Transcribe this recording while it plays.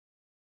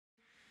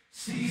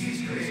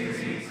Crazy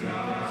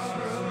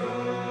Crossroads.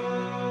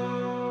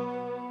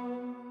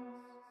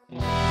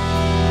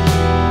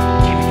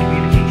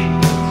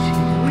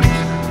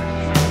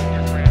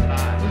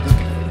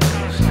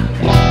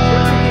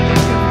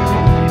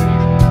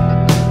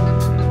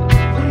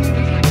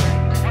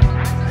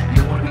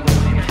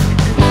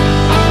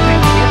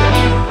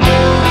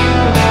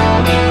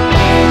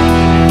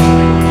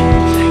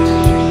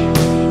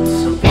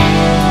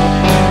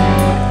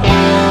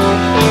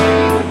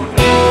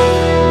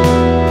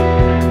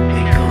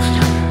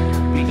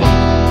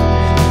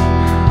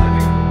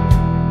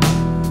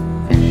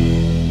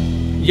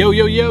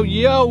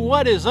 Yo,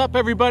 what is up,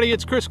 everybody?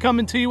 It's Chris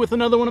coming to you with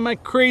another one of my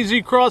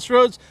Crazy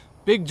Crossroads.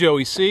 Big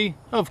Joey C,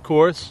 of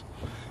course.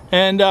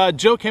 And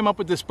Joe came up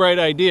with this bright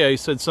idea. He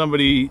said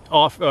somebody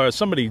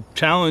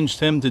challenged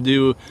him to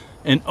do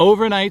an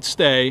overnight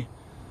stay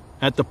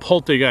at the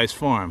Poltergeist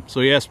Farm.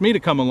 So he asked me to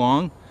come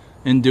along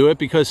and do it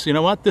because, you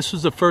know what? This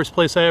was the first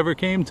place I ever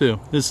came to.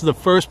 This is the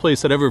first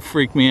place that ever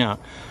freaked me out.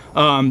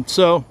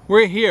 So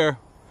we're here.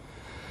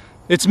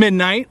 It's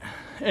midnight.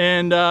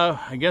 And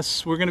I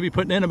guess we're going to be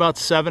putting in about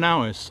 7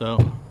 hours. So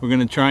we're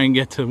going to try and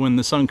get to when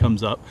the sun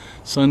comes up.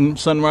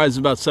 Sunrise is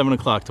about 7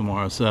 o'clock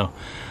tomorrow. So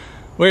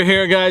we're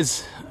here,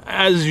 guys.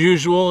 As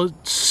usual,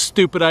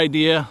 stupid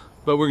idea,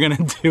 but we're going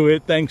to do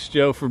it. Thanks,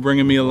 Joe, for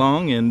bringing me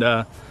along. And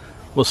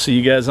we'll see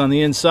you guys on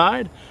the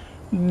inside.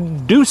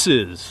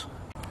 Deuces.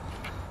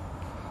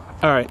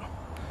 All right.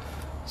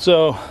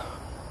 So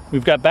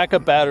we've got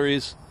backup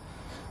batteries.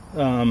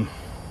 So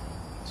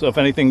if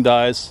anything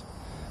dies,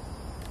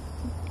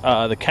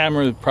 the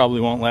camera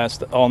probably won't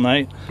last all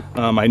night.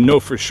 I know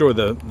for sure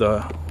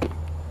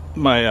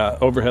my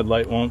overhead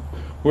light won't.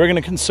 We're going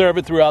to conserve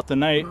it throughout the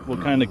night.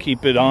 We'll kind of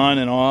keep it on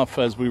and off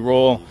as we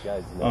roll. You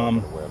guys know I'm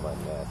going to wear my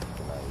mask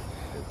tonight.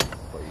 This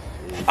place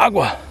is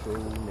Agua. so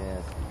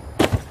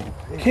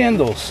nasty.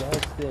 Candles.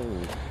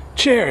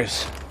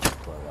 Chairs.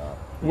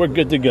 We're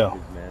good to go.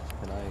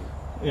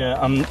 Yeah,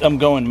 I'm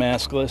going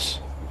maskless.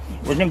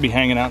 We're going to be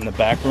hanging out in the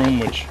back room,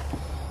 which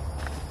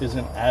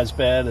isn't as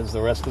bad as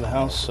the rest of the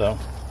house, so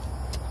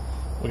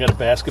we got a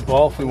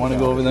basketball if we want to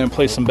go over there and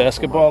play some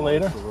basketball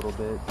later.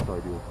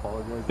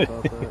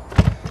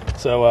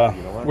 So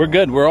we're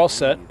good. We're all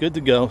set. Good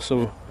to go.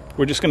 So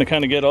we're just going to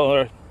kind of get all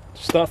our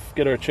stuff,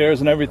 get our chairs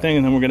and everything,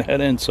 and then we're going to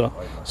head in. So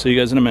see you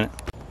guys in a minute.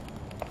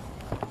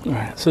 All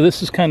right. So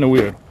this is kind of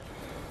weird.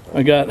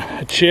 I got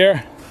a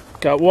chair,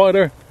 got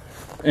water,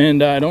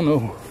 and I don't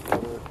know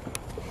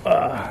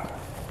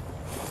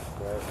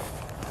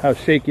how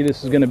shaky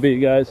this is going to be,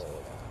 guys.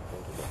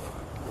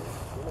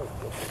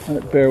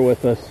 Bear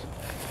with us.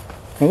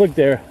 Now look,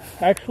 they're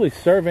actually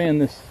surveying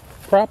this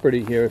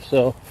property here,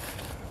 so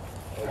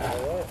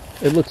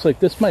it looks like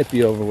this might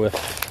be over with.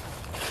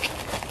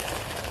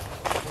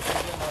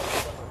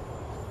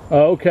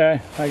 Oh, okay,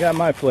 I got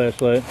my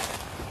flashlight.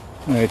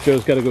 All right,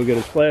 Joe's got to go get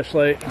his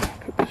flashlight.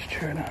 Put this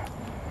chair down.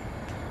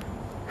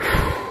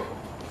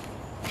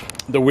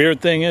 The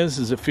weird thing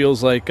is it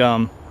feels like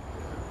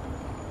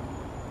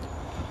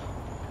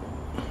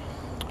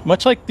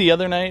much like the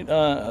other night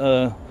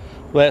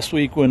last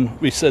week when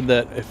we said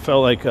that it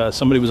felt like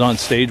somebody was on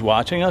stage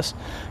watching us.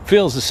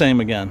 Feels the same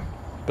again,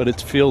 but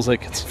it feels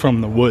like it's from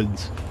the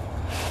woods.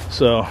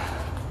 So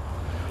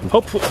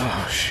hopefully,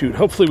 oh shoot,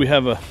 hopefully we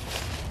have a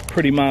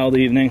pretty mild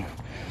evening.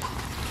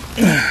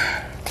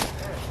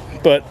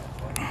 But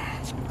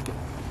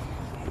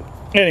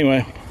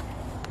anyway,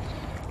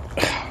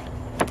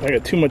 I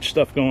got too much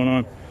stuff going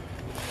on.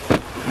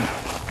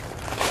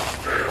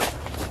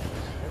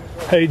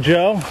 Hey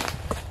Joe,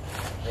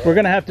 we're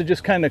gonna have to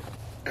just kind of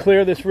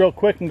clear this real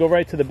quick and go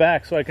right to the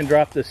back so I can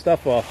drop this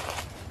stuff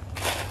off,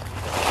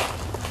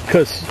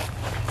 because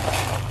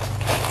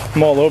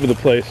I'm all over the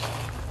place.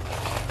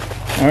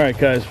 All right,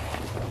 guys,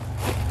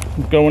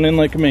 I'm going in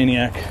like a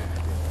maniac.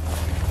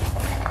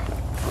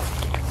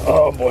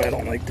 Oh boy, I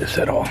don't like this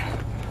at all.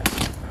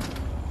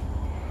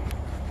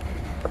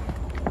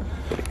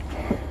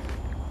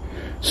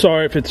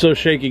 Sorry if it's so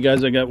shaky,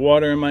 guys. I got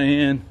water in my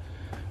hand,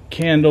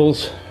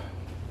 candles.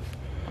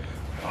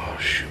 Oh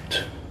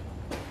shoot.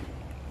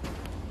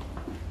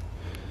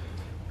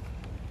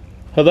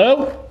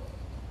 Hello?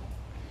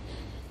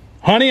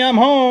 Honey, I'm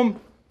home.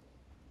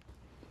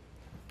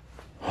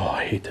 Oh,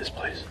 I hate this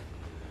place.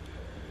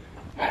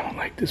 I don't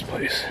like this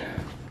place.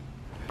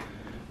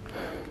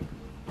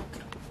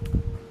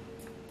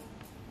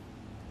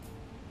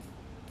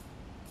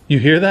 You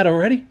hear that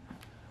already?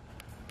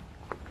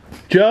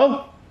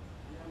 Joe?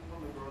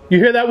 You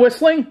hear that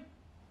whistling?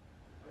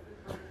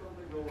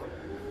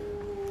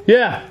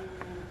 Yeah.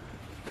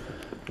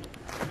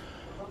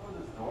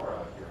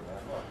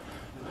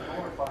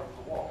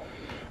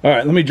 All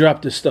right, let me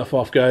drop this stuff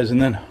off, guys,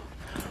 and then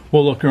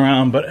we'll look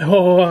around. But,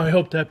 oh, I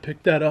hope that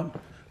picked that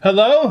up.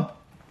 Hello?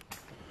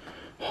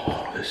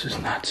 Oh, this is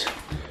nuts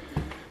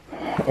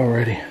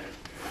already.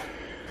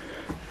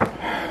 All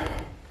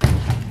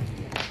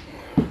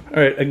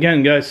right,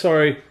 again, guys,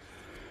 sorry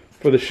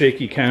for the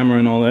shaky camera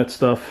and all that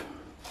stuff.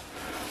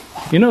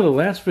 You know, the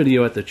last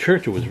video at the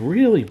church, it was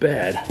really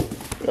bad.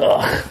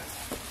 Ugh.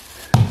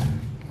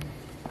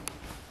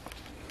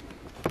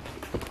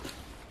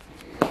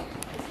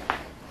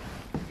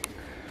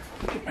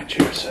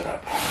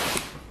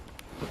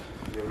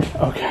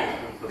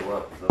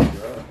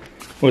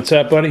 What's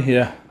that, buddy?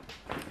 Yeah.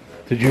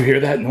 Did you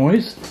hear that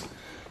noise?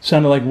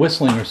 Sounded like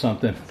whistling or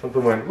something.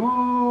 Something went,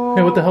 ooh.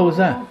 Hey, what the hell was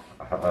that?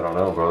 I don't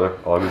know, brother.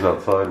 I was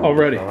outside.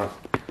 Already. All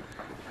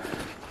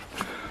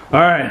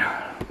right.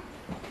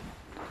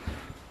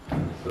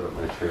 Set up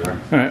my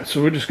chair. All right,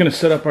 so we're just going to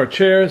set up our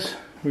chairs.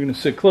 We're going to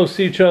sit close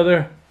to each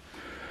other.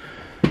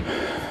 This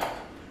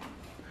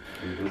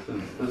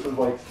is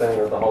like staying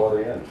at the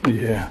Holiday Inn.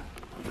 Yeah.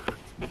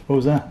 What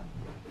was that?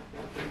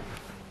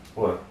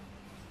 What?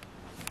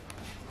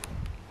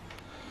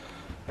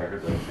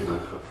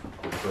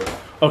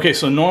 Okay,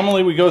 so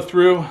normally we go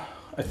through.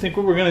 I think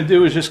what we're going to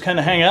do is just kind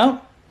of hang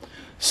out,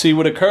 see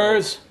what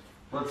occurs.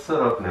 Let's set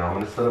up now. I'm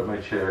going to set up my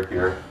chair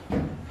here.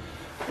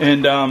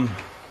 And then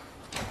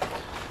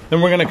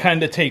we're going to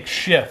kind of take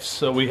shifts.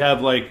 So we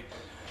have like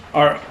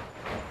our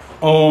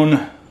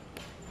own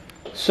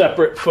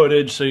separate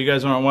footage so you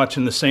guys aren't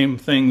watching the same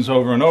things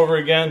over and over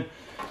again.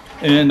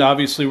 And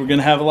obviously we're going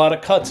to have a lot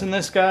of cuts in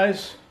this,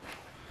 guys.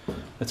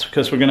 That's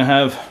because we're going to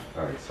have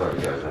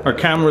our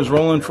cameras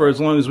rolling for as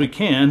long as we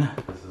can.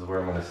 This is where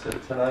I'm going to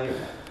sit tonight.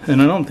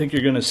 And I don't think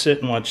you're going to sit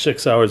and watch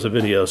 6 hours of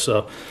video,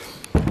 so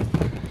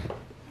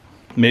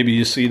maybe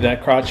you see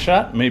that crotch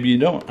shot, maybe you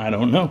don't. I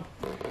don't know.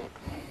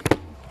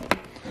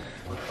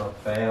 What's up,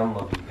 fam?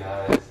 Love you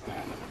guys.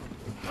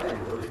 I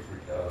really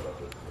freaked out about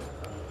this.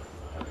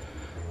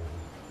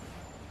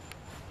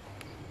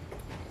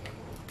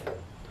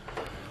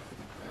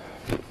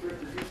 Did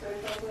you say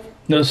something?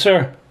 No,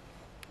 sir.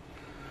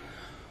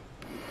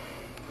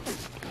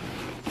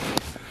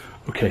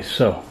 Okay,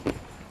 so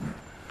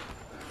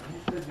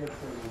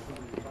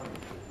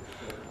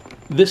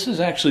this is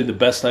actually the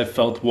best I've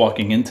felt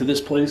walking into this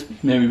place.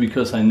 Maybe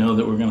because I know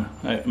that we're gonna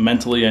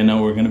mentally, I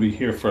know we're gonna be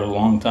here for a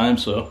long time.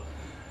 So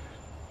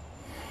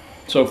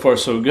far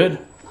so good.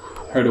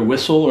 Heard a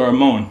whistle or a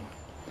moan.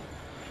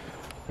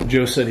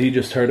 Joe said he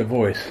just heard a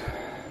voice.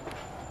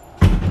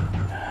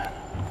 I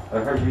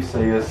heard you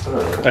say yes,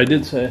 sir. I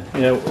did say,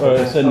 yeah.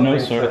 I said no,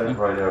 sir. Said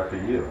right after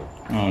you.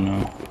 Oh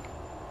no.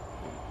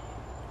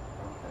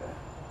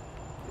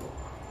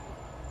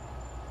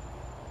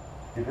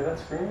 You hear that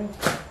screaming?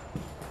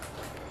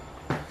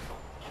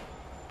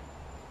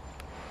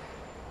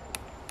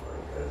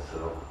 Alright,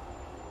 so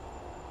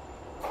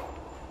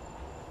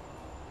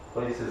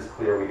place is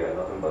clear. We got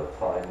nothing but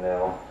time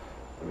now.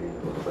 I mean,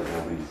 it looks like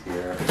nobody's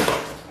here.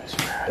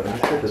 But I'm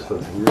sure this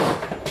looks weird.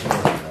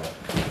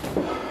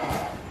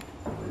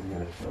 Nobody's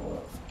gonna show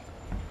up.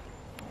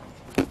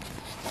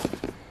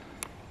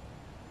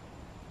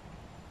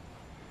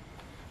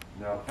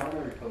 Now,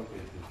 primary focus is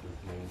this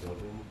main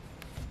building.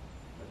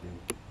 I think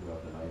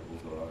throughout the night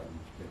we'll go out and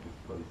check this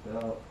place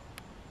out.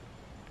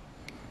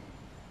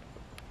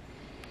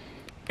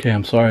 Okay,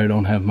 I'm sorry I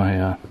don't have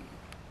my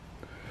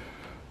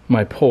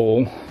my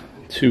pole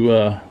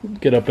to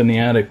get up in the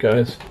attic,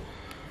 guys.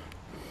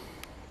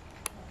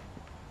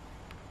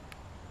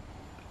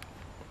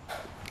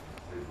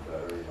 There's the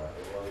battery in my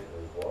headlight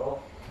as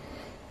well.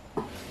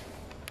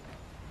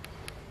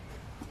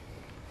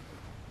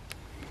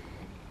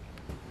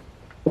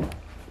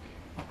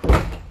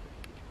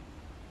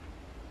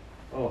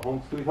 Oh,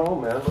 home sweet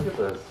home, man. Look at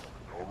this.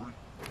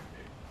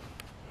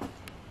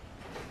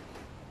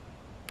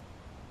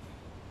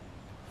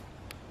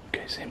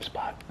 Okay, same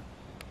spot.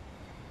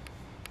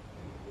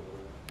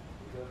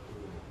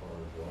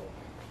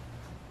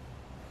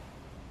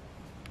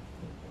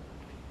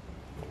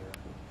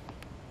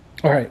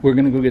 All right, we're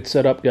gonna go get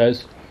set up,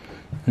 guys,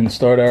 and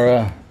start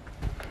our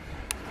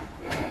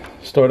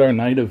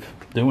night of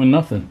doing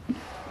nothing.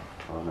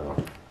 Oh no,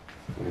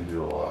 we can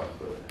do a lot,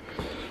 but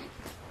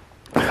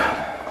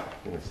I'm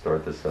gonna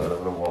start this out.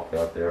 I'm gonna walk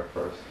out there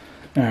first.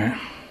 All right.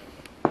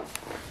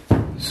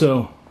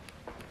 So,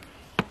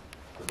 The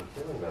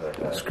feeling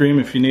that I had. scream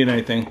if you need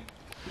anything.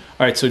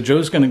 All right, so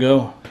Joe's gonna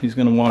go. He's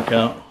gonna walk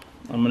out.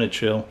 I'm gonna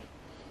chill.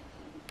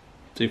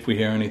 See if we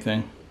hear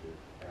anything.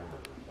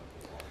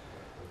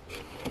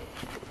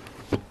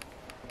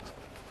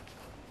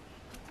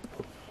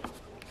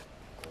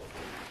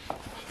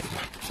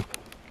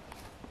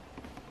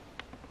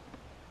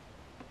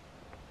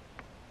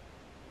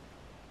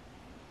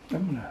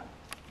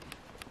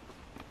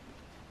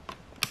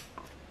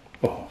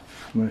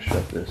 I'm gonna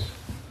shut this.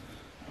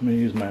 I'm gonna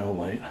use my old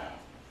light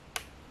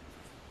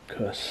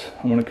because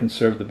I want to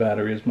conserve the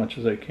battery as much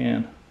as I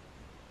can.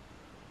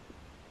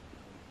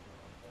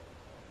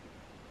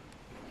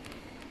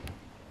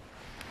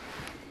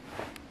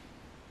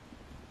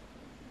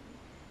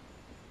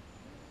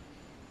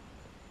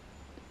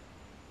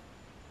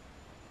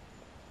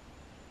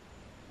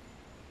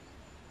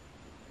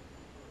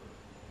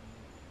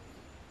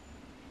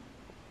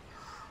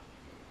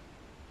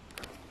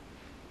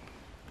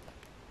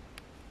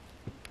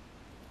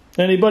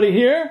 Anybody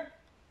here?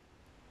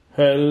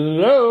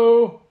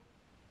 Hello?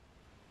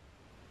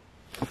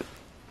 Such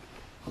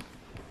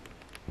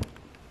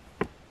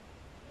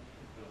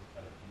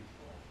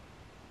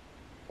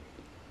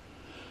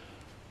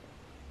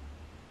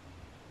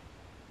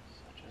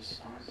a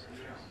somber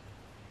feel.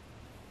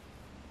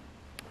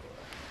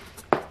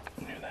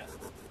 Hear that?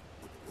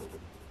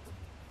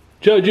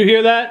 Joe, did you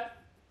hear that?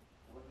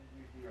 What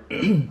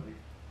did you hear?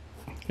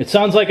 It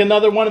sounds like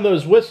another one of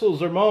those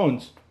whistles or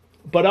moans,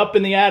 but up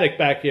in the attic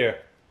back here.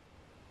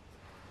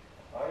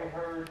 I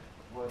heard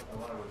when I was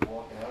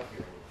walking out here,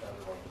 it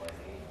sounded like my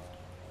name.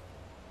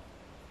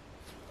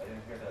 I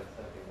didn't hear that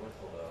second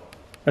whistle though.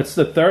 That's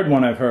the third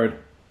one I've heard.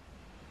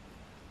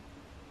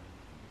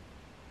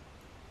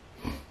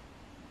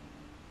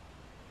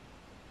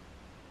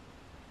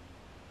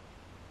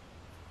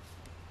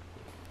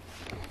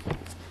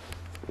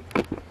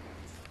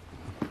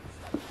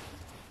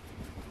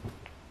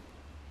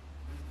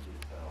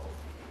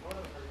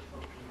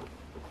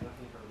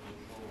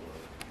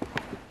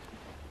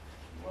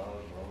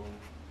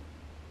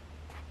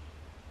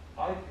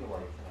 I feel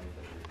like tonight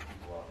that there's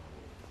people out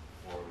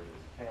there, or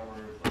there's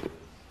cameras, or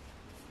there's,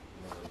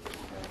 you know, there's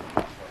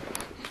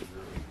cameras,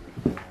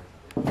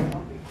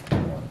 something.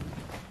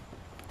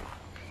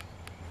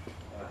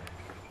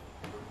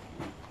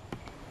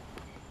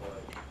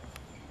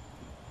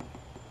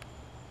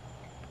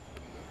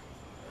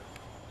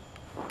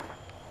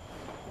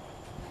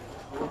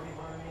 Store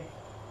behind me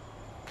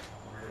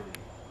really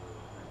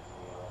freaks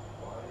me out.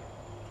 Why?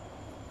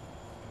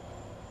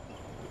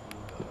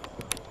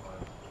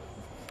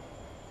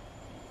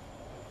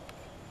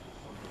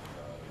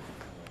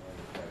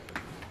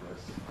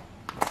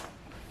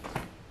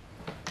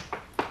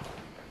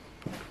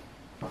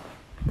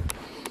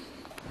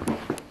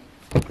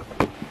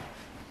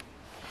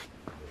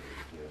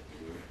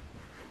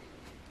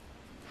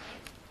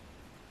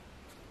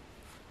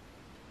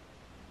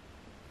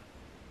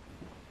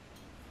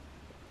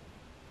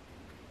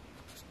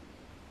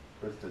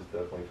 Chris is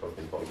definitely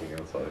fucking talking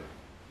outside.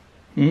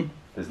 Hmm?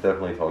 There's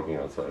definitely talking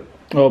outside.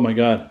 Oh my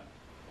God.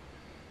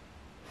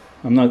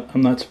 I'm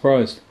not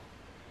surprised.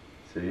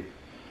 See? You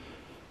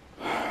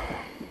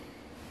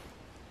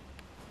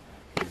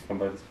come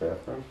by this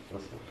bathroom?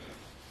 Listen.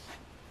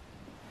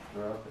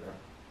 They're out there.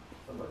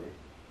 Somebody.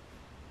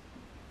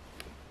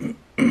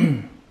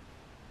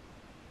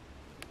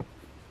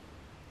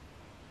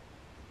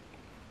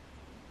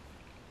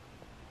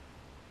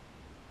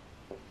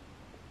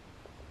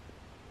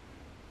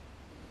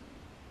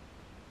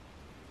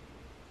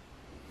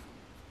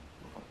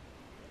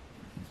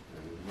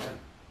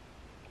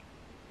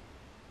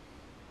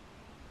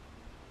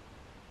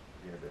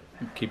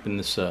 I'm keeping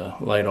this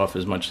light off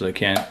as much as I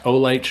can.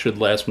 O-light should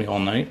last me all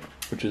night,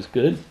 which is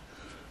good.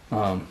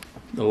 The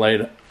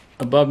light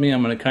above me,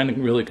 I'm going to kind of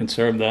really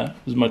conserve that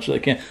as much as I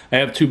can. I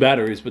have 2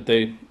 batteries, but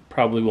they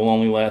probably will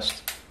only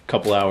last a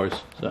couple hours.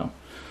 So I'm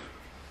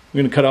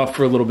going to cut off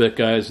for a little bit,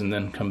 guys, and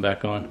then come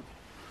back on.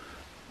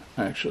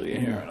 Actually,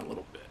 here in a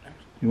little bit.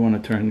 You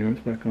want to turn yours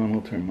back on?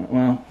 We'll turn mine.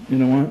 Well, you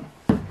know what?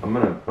 I'm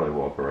gonna probably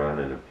walk around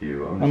in a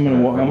few. I'm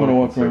gonna walk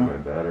around. My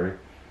battery.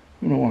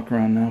 I'm going to walk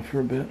around now for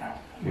a bit.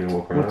 You gonna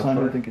walk around? What time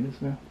do you outside? think it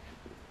is now?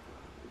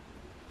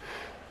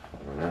 I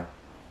don't know.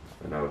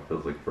 I know it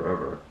feels like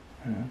forever.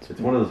 Yeah, It's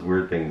one of those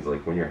weird things,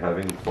 like when you're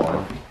having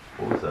fun.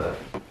 What was that?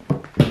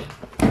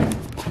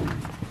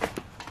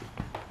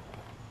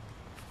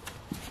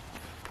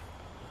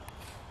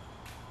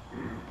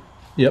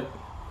 Yep.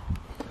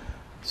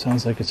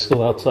 Sounds like it's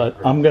still outside.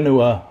 I'm gonna. You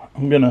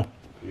gonna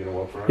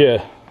walk around?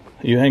 Yeah.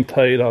 You hang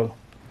tight. I'll.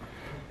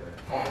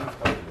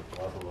 Okay.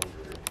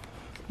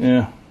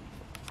 Yeah.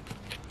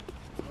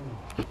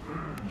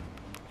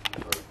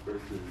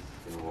 Chris is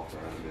gonna walk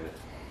around a bit.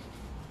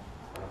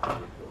 I don't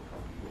really feel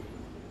comfortable with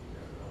this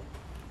yet, though.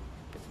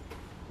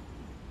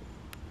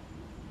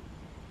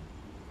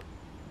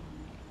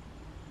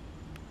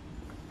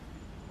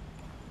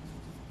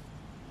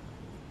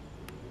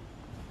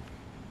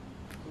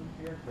 Who's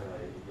here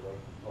tonight? Would you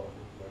like to talk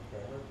with my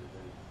camera? Is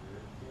there any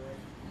spirit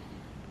tonight?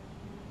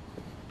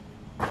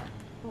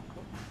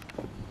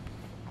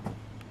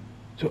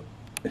 So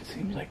it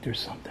seems like there's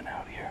something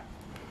out here.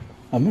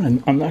 I'm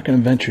not gonna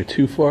venture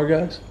too far,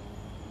 guys.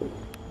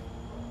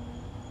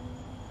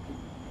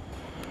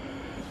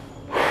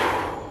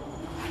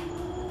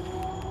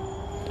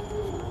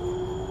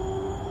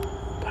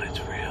 But it's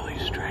really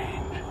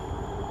strange.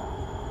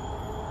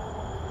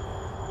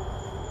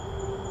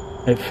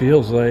 It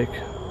feels like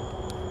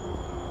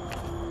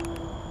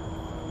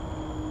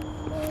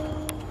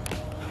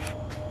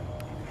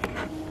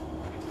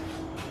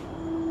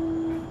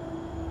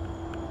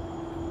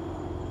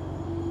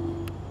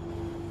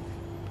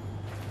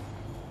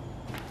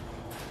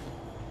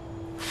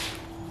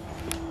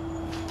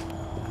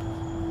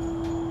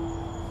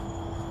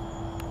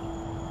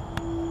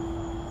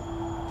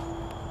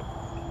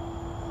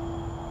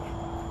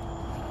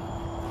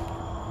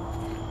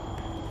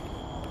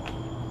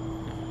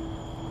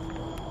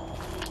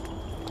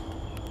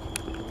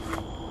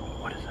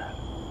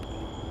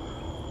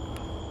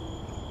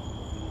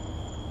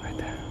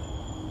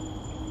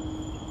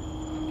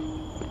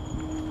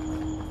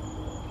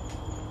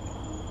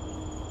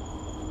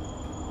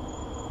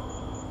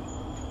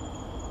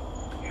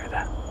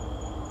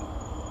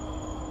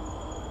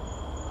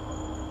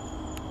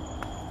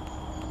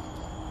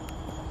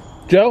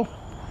Joe?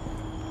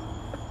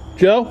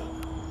 Joe?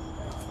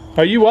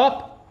 Are you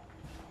up?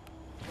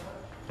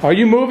 Are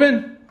you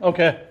moving?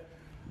 Okay.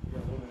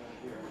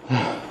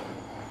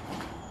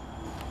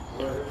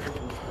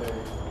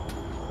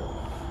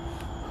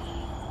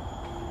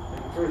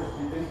 Chris,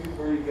 do you think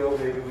before you go,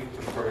 maybe we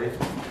can pray?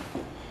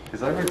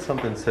 Because I heard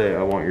something say,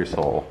 I want your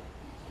soul.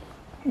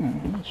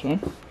 That's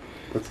fine.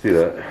 Let's do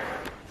that.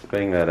 Let's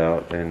bang that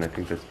out, and I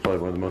think that's probably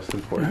one of the most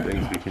important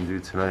things we can do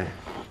tonight.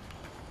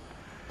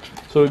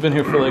 So we've been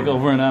here for like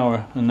over an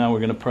hour, and now we're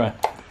going to pray.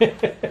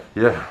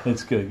 Yeah.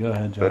 It's good. Go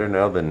ahead, Joe. Better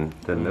now than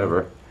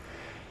never.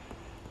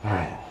 All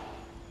right.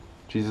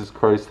 Jesus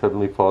Christ,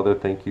 Heavenly Father,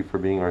 thank you for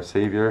being our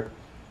Savior.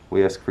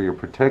 We ask for your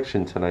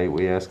protection tonight.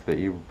 We ask that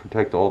you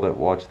protect all that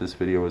watch this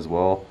video as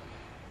well.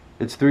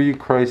 It's through you,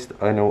 Christ,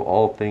 I know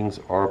all things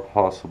are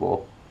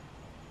possible.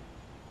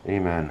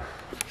 Amen.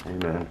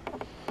 Amen.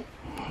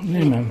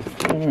 Amen.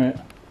 All right.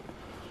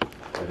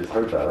 I just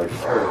heard that. I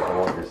just heard I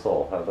want your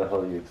soul. How the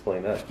hell do you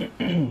explain that?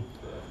 And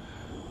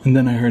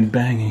then I heard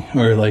banging,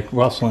 or like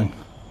rustling.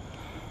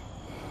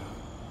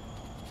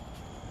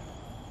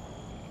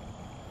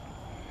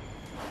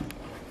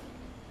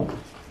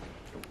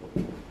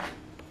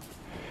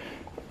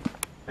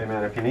 Hey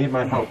man, if you need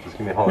my help, just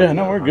give me a holler. Yeah,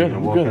 no, we're good.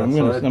 I'm good. I'm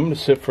gonna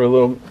sit for a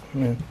little. I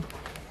mean,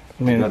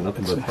 you got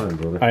nothing but time,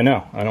 brother. I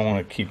know. I don't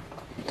want to keep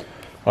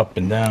up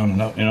and down.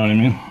 And up, you know what I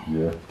mean?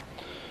 Yeah.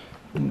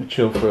 I'm gonna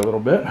chill for a little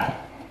bit.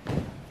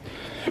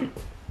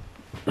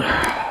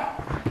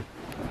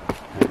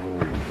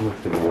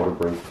 Let's take a water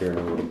break here in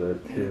a little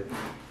bit too.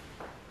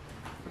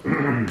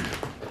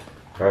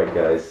 Alright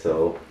guys,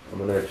 so I'm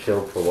gonna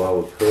chill for a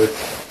while with Chris.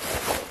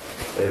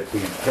 If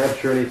we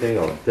capture anything,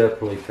 I'll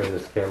definitely turn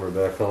this camera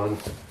back on.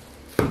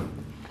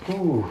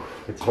 Whew,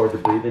 it's hard to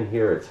breathe in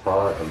here, it's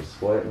hot, I'm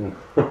sweating.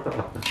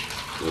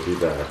 We'll be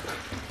back.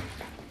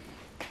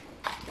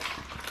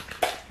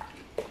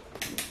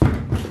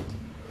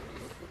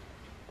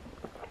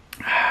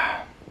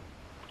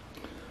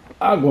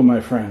 Agua, my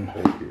friend.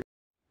 Thank you.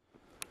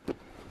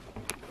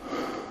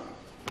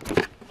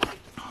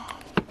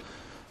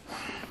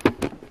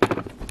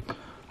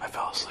 I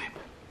fell asleep.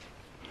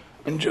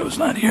 And Joe's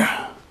not here.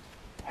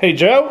 Hey,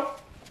 Joe?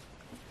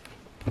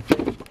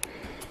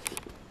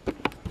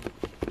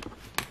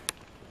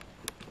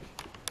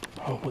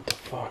 Oh, what the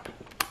fuck?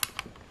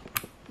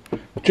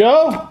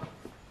 Joe?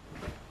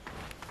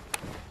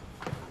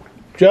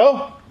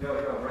 Joe? Yo,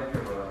 right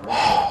here, brother.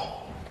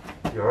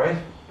 You alright?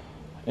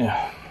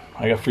 Yeah,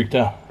 I got freaked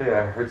out. Hey,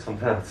 I heard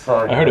something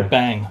outside. I heard a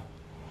bang.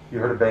 You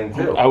heard a bang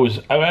too? I was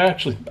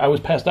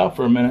passed out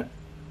for a minute.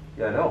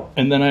 Yeah, I know.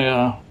 And then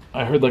I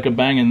heard like a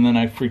bang, and then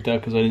I freaked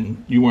out because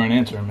you weren't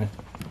answering me.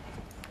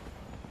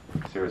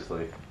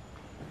 Seriously,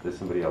 there's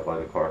somebody out by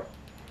the car.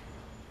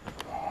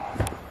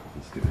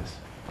 Let's do this.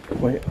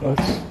 Wait,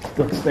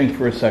 let's think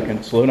for a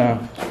second. Slow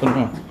down. Slow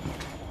down.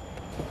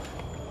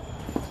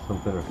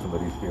 Something or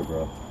somebody's here,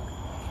 bro. All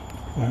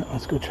right,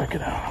 let's go check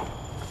it out.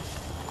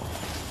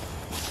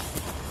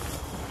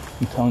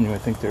 I'm telling you, I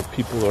think they're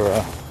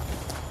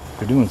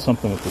doing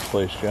something with this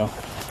place, Joe.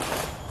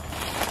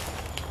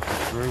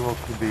 Very well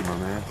could be, my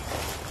man.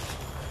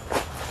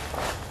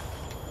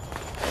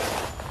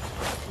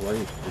 Light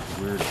is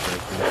weird.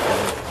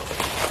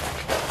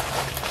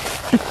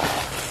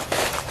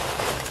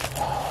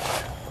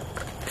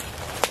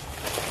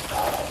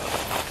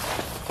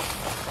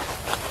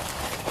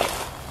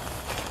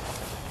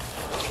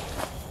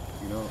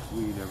 You know,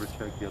 we never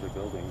checked the other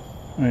buildings.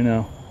 I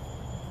know.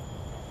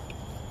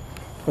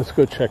 Let's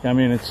go check. I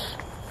mean, it's...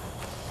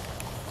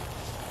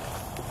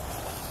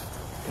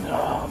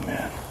 Oh,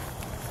 man.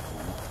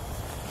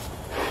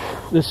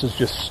 This is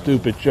just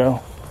stupid, Joe.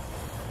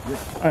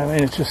 I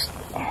mean, it's just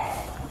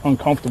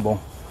uncomfortable.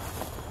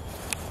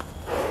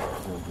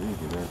 It's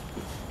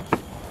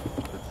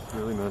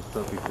really messed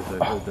up because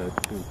I heard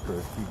that too,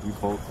 Chris. You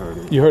both heard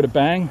it. You heard a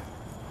bang?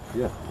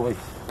 Yeah, twice.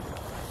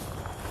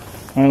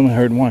 I only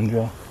heard one,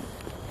 Joe.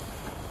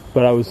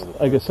 But I was,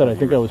 like I said, I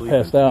think I was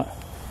passed out.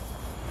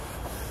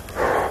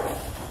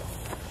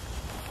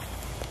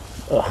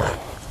 Ugh.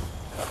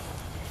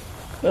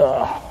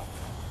 Ugh.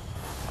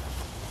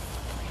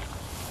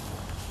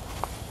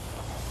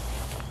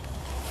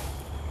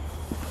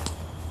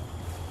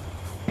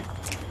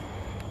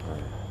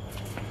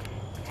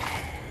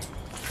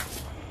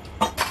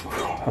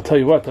 I'll tell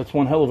you what, that's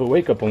one hell of a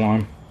wake-up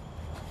alarm.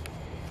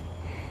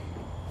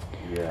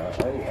 Yeah,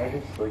 I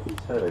just, like you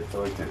said, I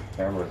feel like there's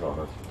cameras on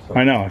us or something.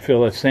 I know, I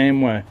feel the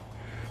same way. I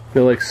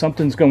feel like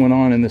something's going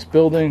on in this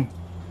building.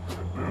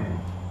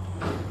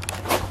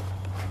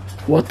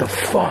 What the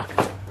fuck?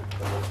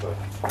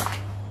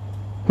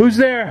 Who's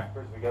there?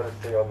 Chris, we gotta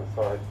stay on the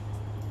side.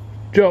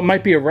 Joe, it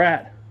might be a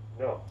rat.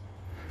 No.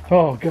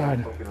 Oh,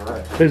 God. Fucking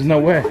rat. There's no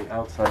way.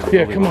 Outside the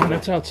Yeah, building. come on,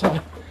 that's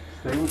outside.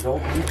 Stay,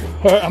 don't leave me.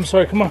 All right, I'm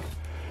sorry, come on.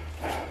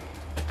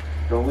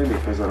 Don't leave me,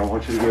 because I don't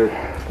want you to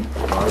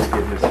get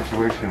in a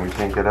situation we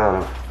can't get out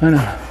of. I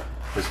know.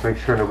 Just make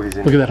sure nobody's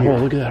in Look at that here.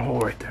 hole, look at that hole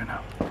right there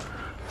now.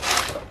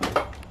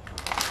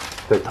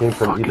 That came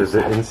from either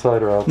the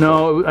inside or outside?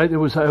 No, it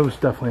was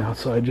definitely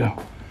outside, Joe.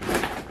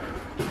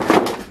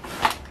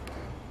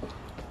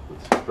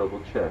 Let's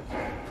double check.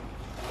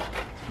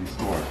 Be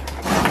smart.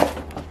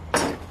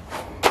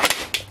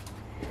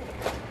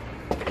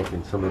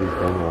 And somebody's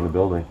banging on the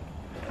building.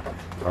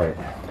 Alright,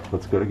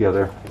 let's go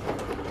together.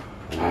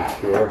 Make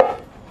sure.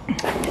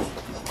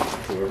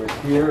 Whoever's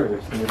here,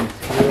 if somebody's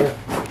here,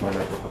 might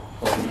have to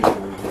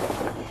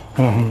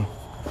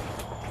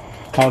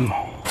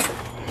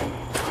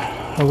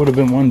that would have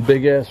been one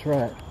big ass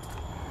rat.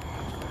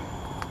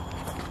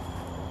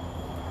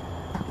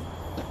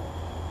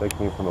 That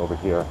came from over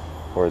here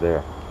or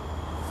there.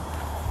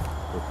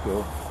 Let's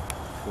go.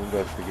 We'll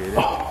investigate it.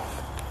 Oh.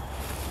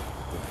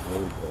 It's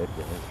really bad,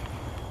 guys.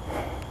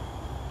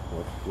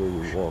 That's where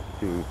you walk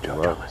to.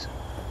 Joe, listen.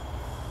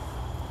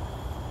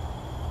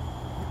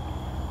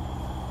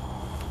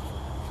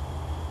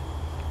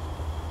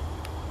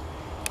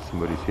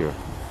 Somebody's here.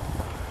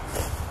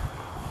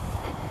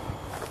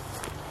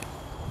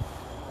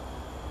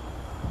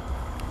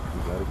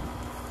 You gotta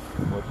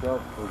watch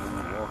out for when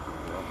you walk.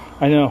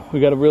 I know, we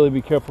gotta really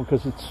be careful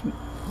because it's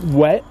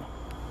wet.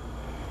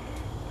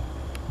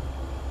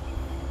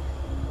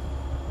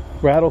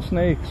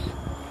 Rattlesnakes.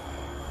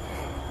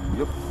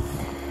 Yep.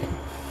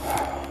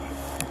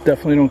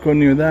 Definitely don't go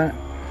near that.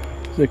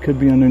 They could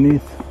be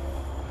underneath.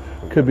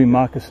 Could be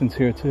moccasins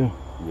here too.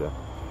 Yeah.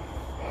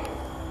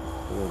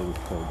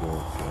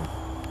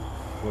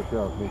 Watch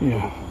out.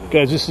 Yeah.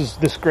 Guys,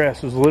 this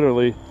grass is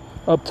literally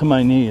up to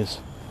my knees.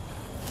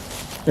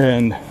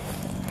 And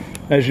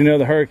as you know,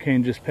 the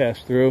hurricane just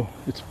passed through.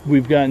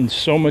 We've gotten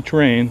so much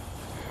rain.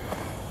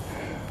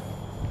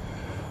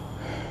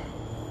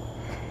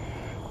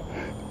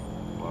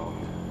 Wow.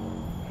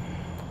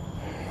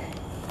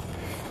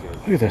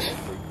 Look at this.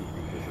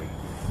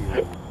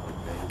 The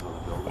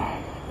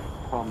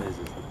problem is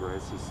the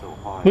grass is so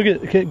high. Look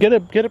at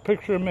get a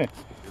picture of me.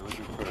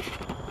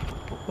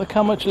 Look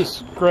how much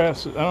this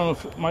grass is. I don't know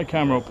if my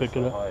camera will pick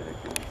it up.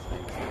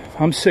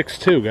 I'm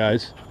 6'2",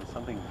 guys.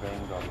 Something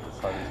banged on the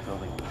side of this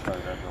building.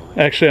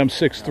 Actually, I'm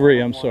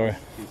 6'3", I'm sorry.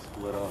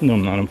 No,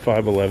 I'm not. I'm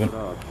 5'11".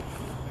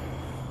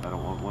 I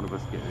don't want one of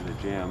us getting in a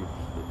jam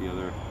with the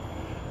other.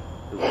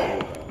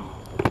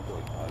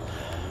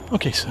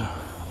 Okay, so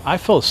I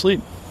fell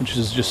asleep, which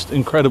is just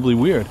incredibly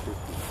weird.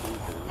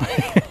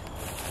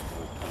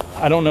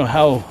 I don't know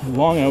how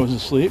long I was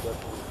asleep.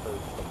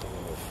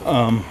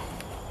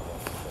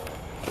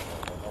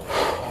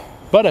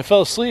 But I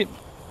fell asleep.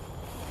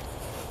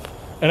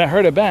 And I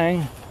heard a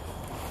bang.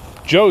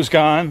 Joe's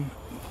gone.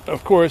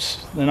 Of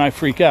course, then I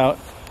freak out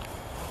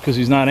because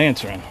he's not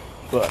answering.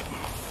 But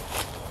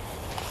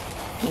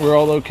we're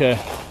all okay.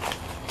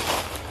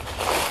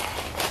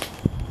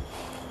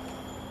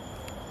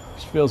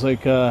 This feels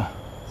like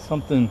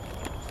something.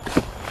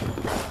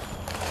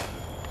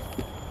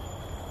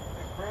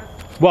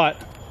 What?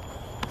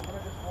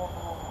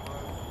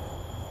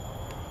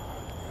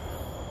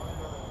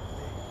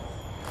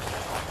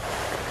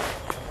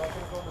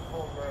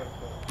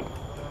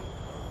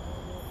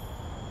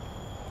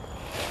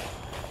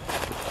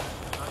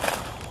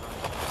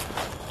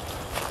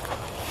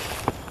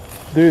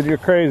 Dude, you're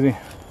crazy.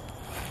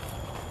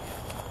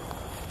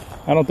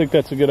 I don't think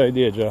that's a good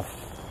idea, Joe.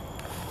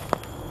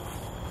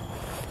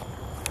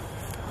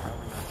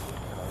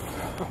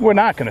 We're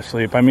not going to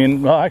sleep. I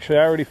mean, well, actually,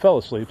 I already fell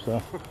asleep,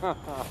 so.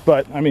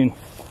 But, I mean,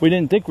 we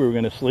didn't think we were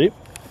going to sleep.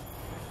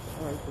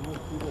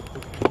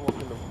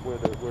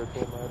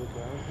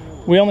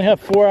 We only have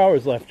 4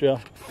 hours left, Joe.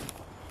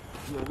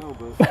 Yeah, I know,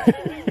 but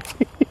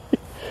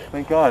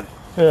thank God.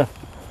 Yeah,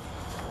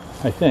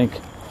 I think.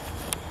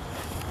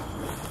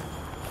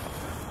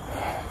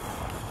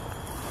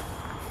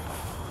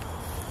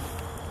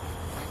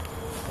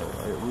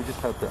 We just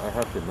have to. I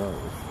have to know.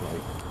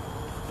 Like,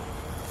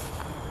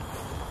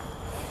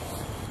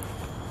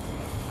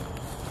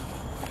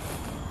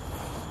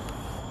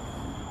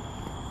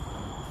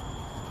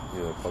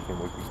 yeah, that fucking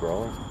wicked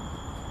growling.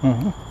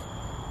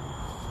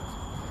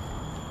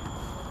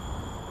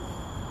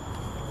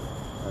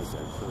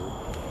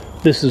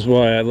 This is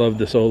why I love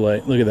this old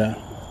light. Look at that.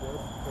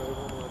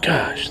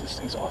 Gosh, this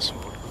thing's awesome.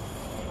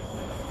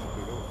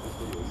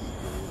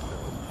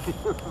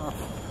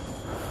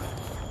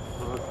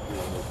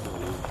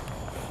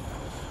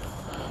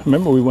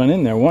 Remember we went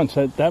in there once.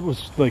 That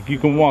was like you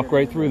can walk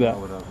right through that.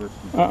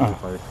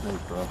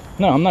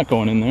 No, I'm not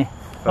going in there.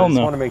 I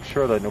just want to make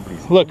sure that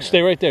nobody's. Look,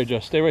 stay right there,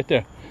 Joe. Stay right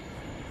there.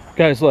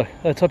 Guys, look.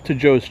 That's up to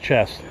Joe's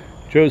chest.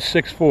 Joe's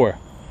 6'4".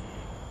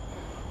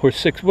 Or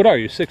 6. What are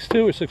you?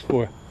 6'2" or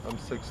 6'4"? I'm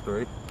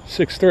 6'3".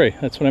 6'3".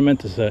 That's what I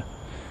meant to say.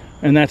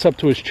 And that's up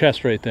to his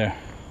chest right there.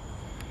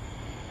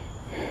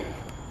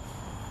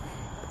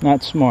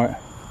 Not smart.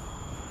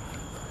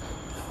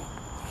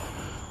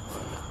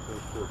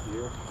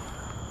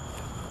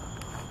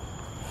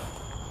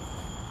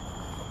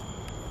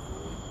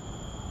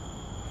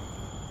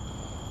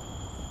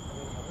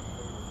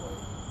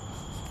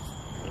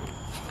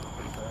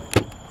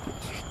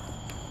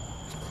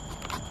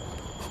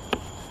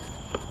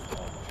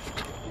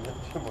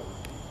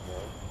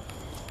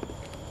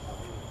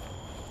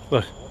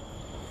 Look.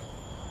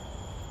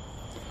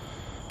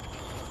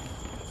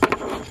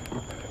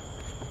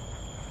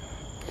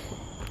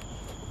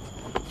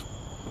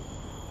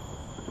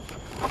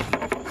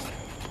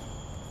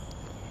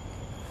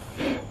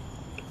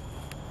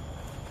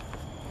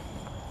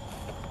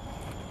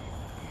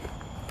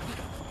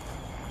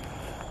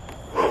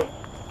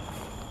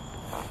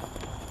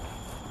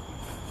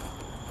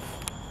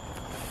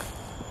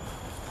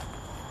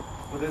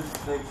 there's a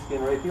snake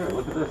skin right here.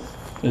 Look at this.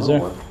 Is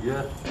there? One.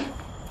 Yeah.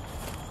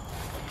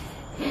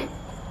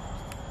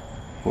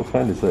 What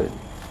kind is that? Do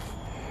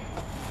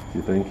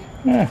you think?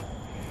 Yeah.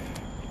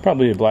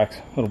 Probably a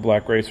little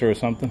black racer or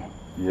something.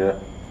 Yeah.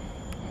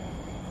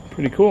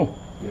 Pretty cool.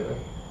 Yeah.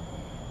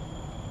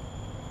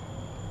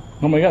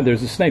 Oh my God,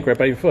 there's a snake right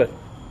by your foot.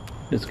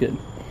 Just kidding.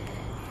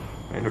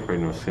 I ain't afraid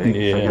of no snakes.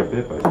 Yeah. I got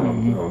bit by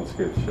something. No, I'm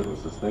scared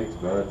shitless of snakes,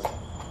 bats.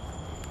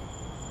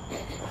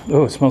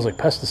 Oh, it smells like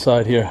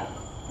pesticide here.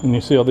 And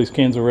you see all these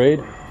cans of Raid?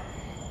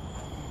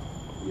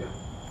 Yeah.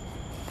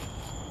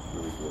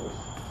 Really gross.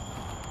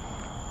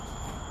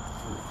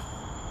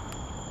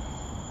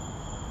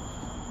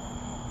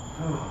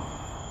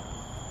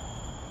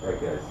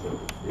 Alright guys, so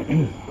is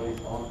this place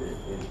haunted?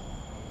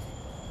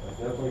 I've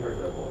definitely heard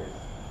that voice.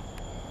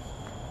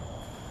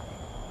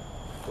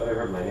 Thought I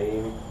heard my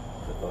name.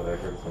 I thought I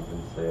heard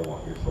something say, I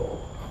want your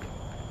soul.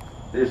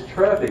 There's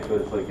traffic,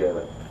 but it's like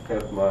a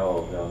half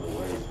mile down the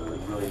way, so there's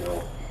really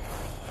no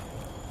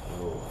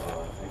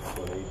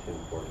explanation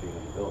for being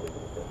in the building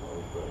with that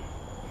noise, but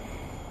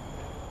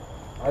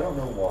I don't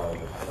know why,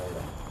 but tonight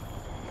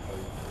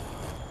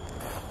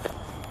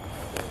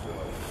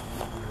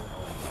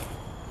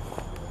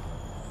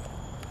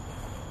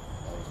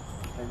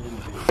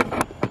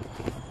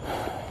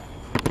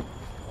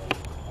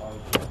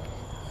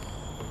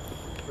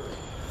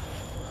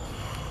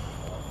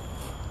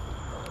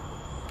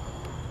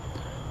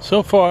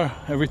So far,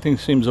 everything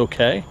seems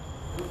okay.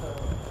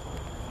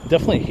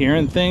 Definitely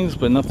hearing things,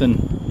 but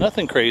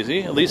nothing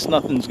crazy. At least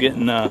nothing's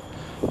getting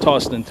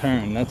tossed and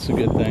turned. That's a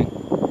good thing.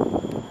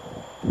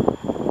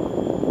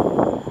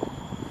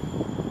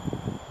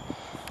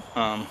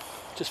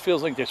 Just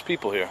feels like there's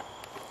people here.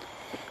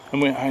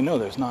 I know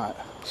there's not.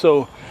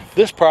 So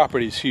this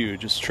property is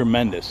huge. It's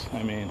tremendous.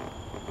 I mean,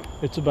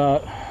 it's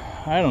about,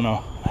 I don't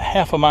know,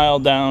 half a mile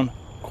down,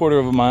 quarter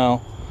of a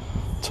mile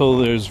till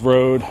there's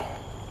road.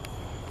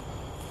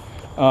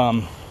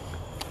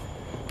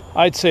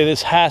 I'd say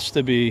this has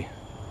to be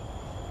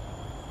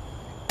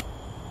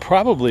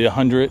probably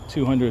 100,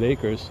 200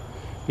 acres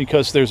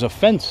because there's a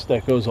fence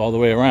that goes all the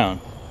way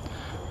around.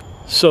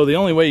 So the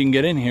only way you can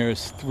get in here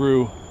is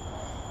through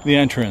the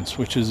entrance,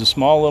 which is a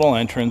small little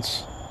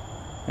entrance.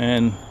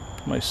 And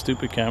my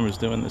stupid camera's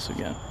doing this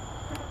again.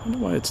 I don't know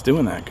why it's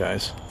doing that,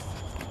 guys.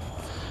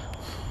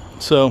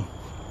 So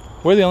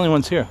we're the only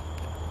ones here.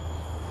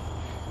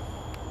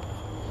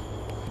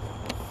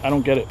 I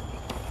don't get it.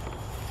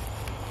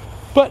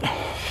 But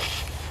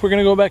we're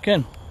gonna go back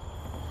in.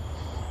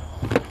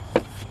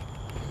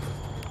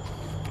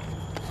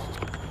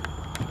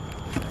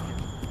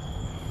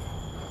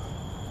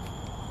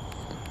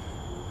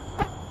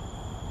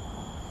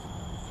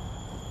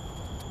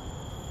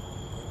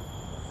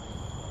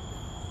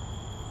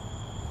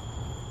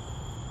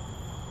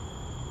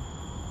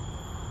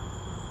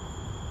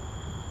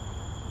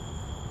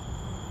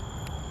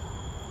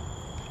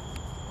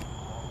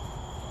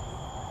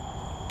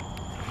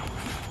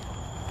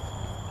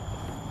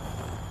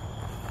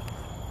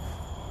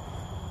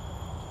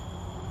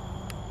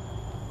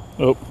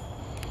 Oh,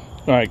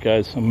 all right,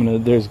 guys.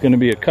 There's gonna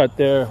be a cut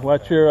there.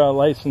 Watch your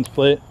license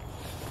plate.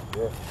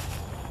 yeah.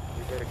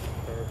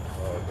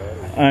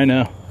 I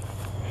know.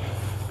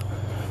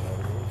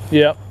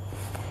 Yep.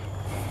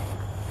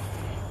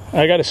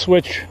 I got to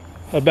switch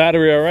a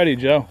battery already,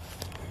 Joe.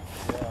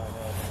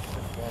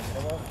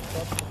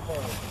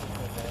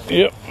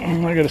 Yep.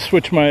 I got to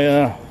switch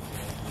my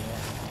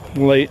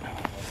light.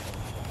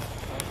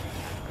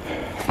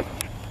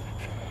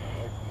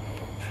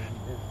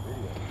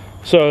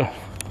 So.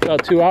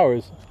 About 2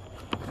 hours.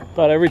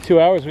 About every 2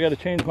 hours we got to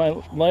change my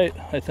light,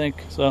 I think.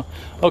 So,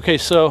 okay,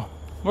 so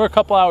we're a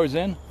couple hours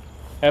in.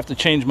 I have to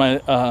change my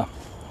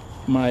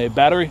my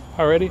battery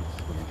already.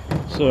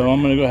 So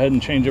I'm gonna go ahead and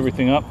change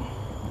everything up,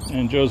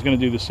 and Joe's gonna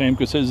do the same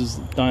because his is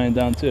dying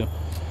down too.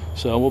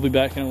 So we'll be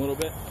back in a little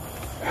bit.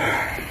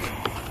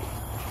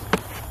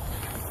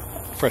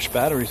 Fresh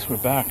batteries, we're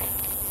back.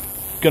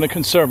 Gonna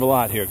conserve a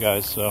lot here,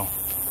 guys. So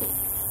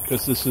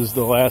because this is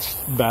the last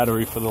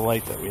battery for the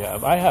light that we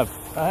have. I have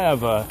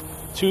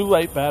 2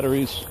 light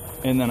batteries,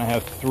 and then I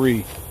have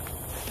 3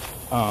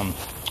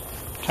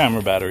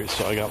 camera batteries.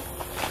 So I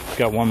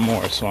got 1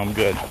 more, so I'm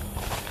good.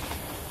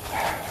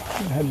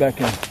 Head back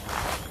in.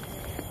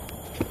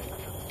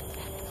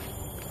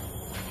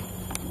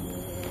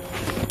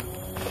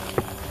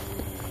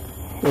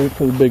 Wait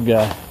for the big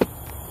guy.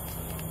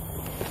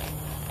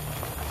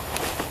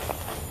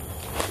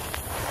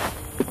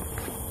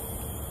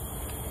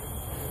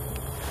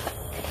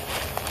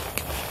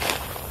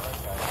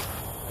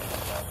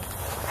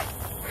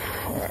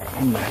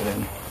 I'm not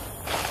in.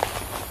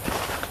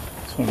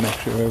 Just want to make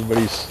sure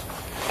everybody's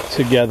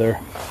together.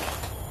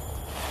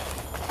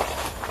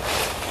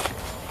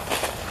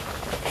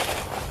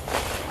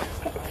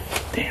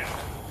 Damn.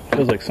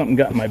 Feels like something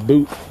got in my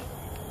boot.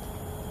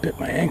 Bit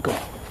my ankle.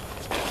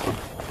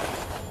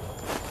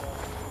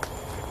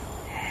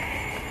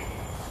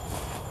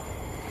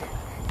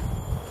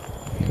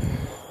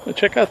 Well,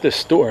 check out this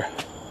store.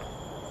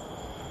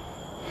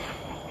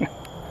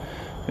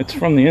 It's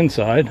from the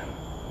inside.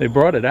 They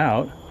brought it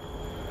out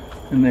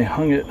and they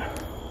hung it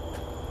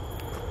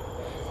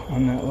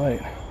on that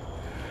light.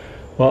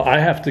 Well, I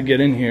have to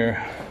get in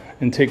here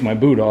and take my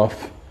boot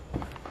off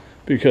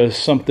because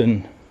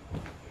something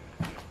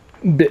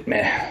bit me.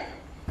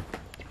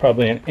 It's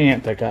probably an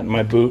ant that got in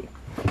my boot.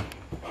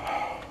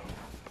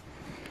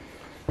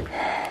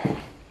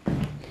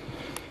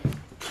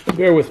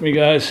 Bear with me,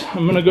 guys.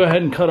 I'm gonna go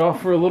ahead and cut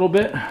off for a little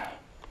bit.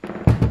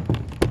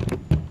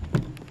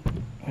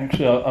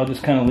 Actually, I'll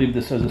just kind of leave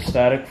this as a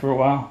static for a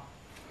while.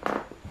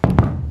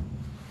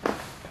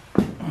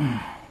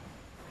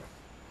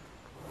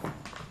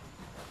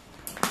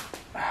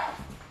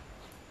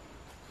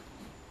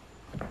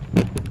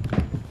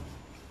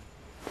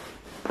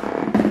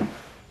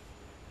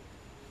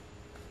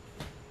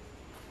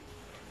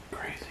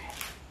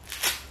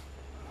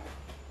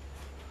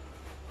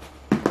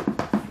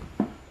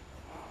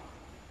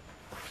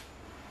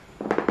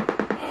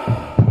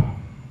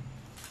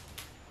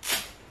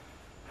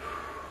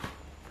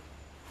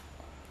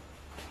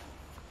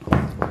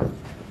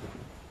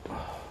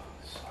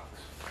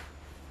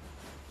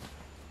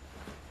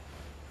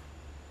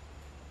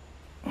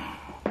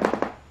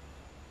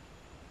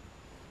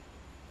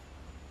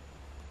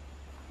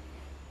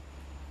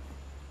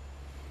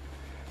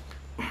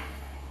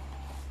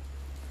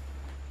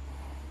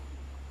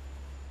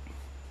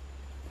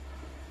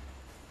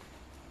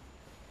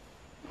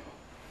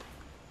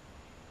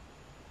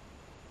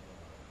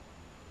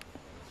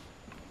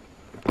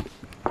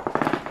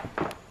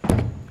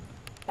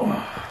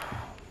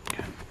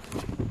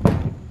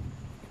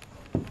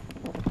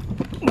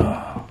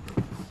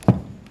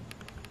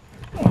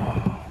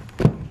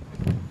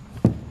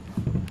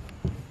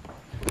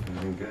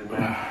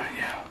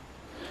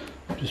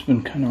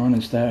 Been kind of on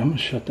his that. I'm gonna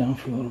shut down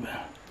for a little bit.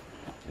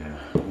 Yeah,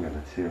 I'm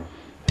gonna too.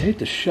 I hate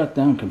to shut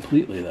down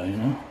completely though, you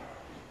know?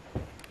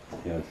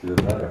 Yeah, it's either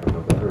that or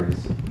no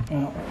batteries.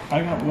 Well,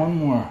 I got one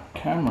more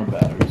camera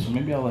battery, so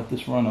maybe I'll let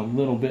this run a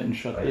little bit and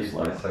shut this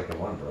light. I used my second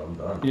one, bro. I'm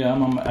done.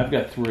 Yeah, I've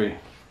got 3.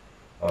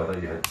 Oh, I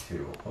thought you had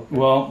 2. Okay.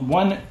 Well,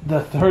 the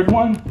third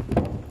one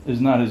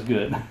is not as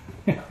good.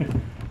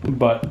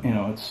 But, you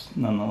know, it's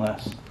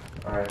nonetheless.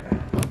 Alright.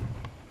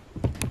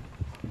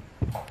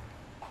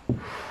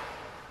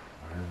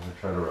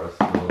 Try to rest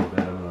a little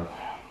bit.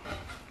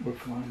 We're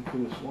flying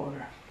through this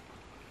water.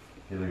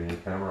 You leaving your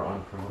camera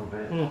on for a little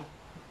bit? Yeah.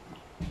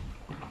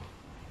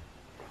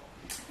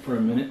 For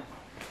a minute.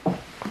 Alright,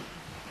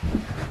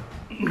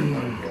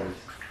 guys.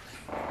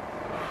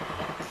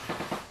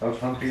 How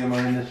comfy am I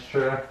in this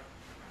chair?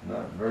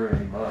 Not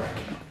very much.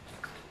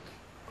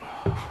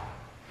 I'm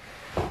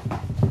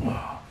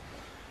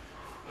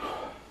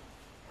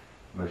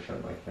gonna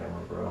shut my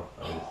camera, bro.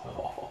 I just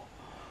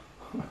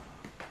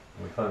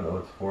what time though?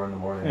 It's 4 in the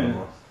morning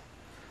almost.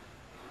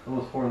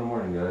 Almost 4 in the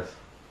morning, guys.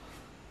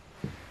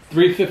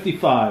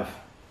 3:55.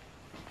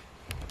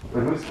 But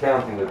who's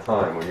counting the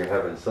time when you're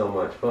having so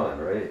much fun,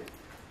 right?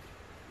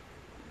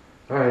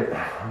 Alright,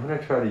 I'm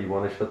gonna try to, you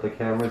wanna shut the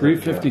camera?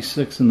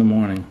 3:56 in the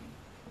morning.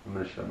 I'm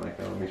gonna shut my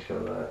camera, let me show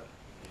that.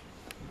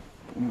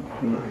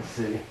 Let me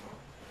see.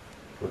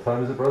 What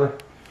time is it, brother?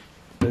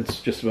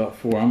 It's just about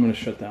 4. I'm gonna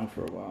shut down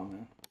for a while,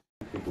 man.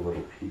 Take a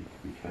little peek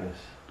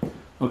because...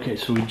 Okay,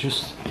 so we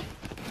just...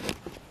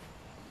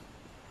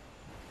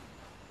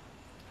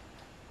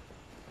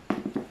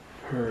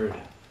 heard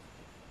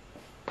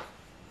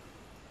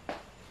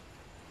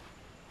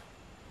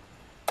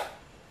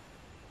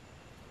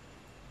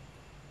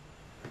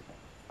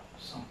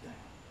something.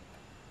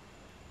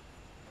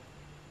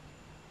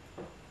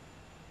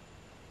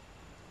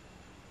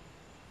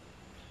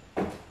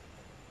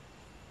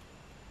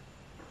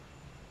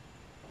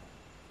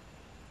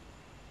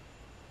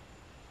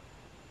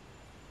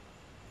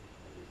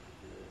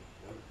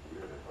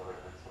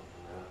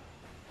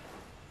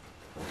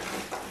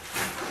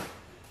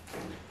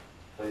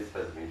 Place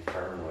has me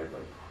paranoid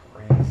like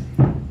crazy.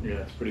 Yeah,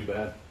 it's pretty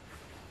bad.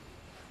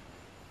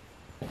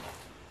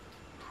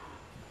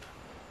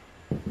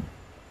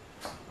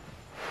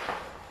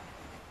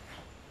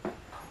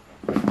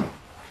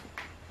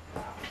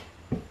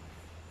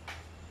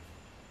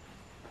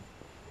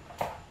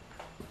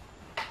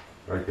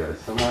 Alright guys,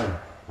 so I'm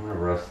gonna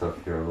rest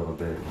up here a little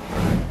bit.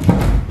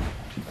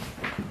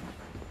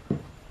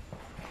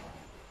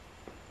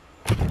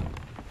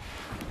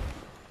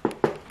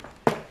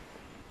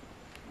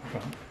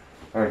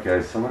 Alright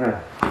guys, so I'm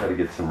gonna try to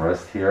get some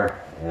rest here,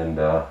 and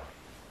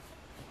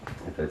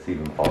if that's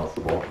even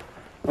possible.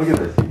 Look at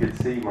this, you can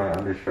see my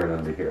undershirt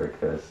under here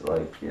because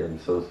like I'm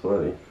so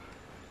sweaty.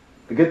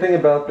 The good thing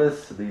about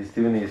this,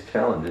 doing these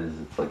challenges,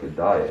 it's like a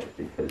diet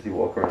because you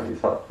walk around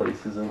these hot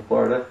places in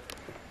Florida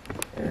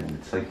and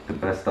it's like the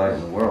best diet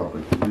in the world,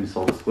 but you lose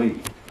all this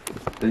weight.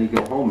 Then you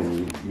go home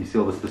and you see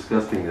all this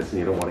disgustingness and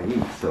you don't want to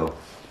eat, so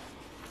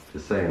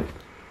just saying.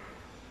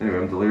 Anyway,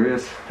 I'm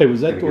delirious. Hey,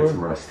 was that door? Get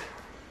some rest.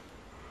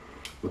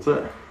 What's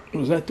that?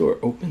 Was that door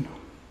open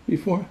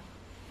before?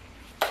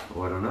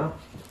 Oh, I don't know.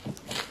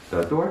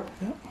 That door?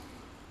 Yeah.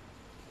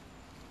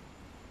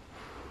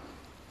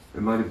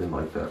 It might have been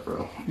like that,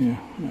 bro. Yeah,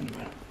 might have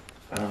been.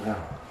 I don't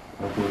know.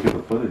 I'll have to look at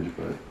the footage,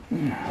 but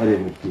I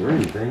didn't hear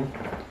anything.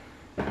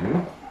 Did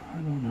you? I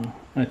don't know.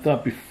 I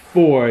thought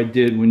before I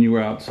did when you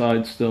were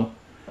outside still.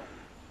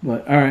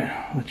 But alright,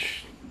 let's...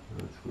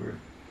 That's weird.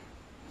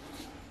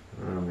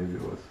 I don't know, maybe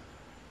it was.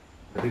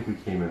 I think we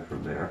came in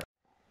from there.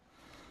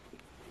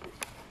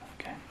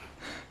 Okay.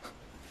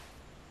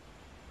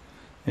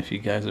 If you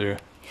guys are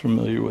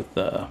familiar with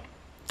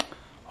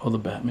all the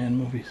Batman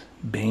movies,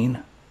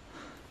 Bane.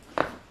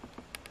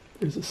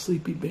 There's a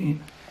sleepy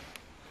Bane.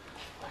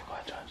 Like,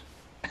 watch out.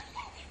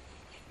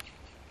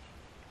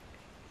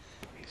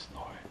 He's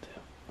snoring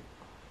too.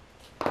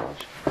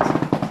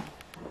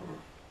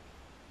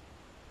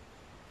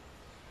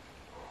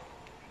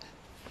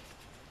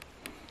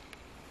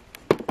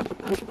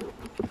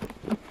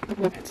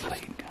 It's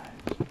late, guys.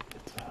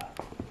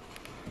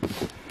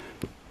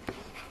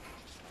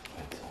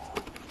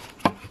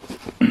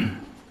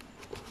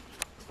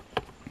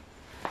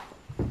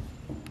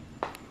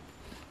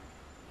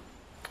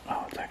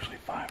 Oh, it's actually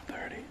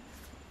 5:30.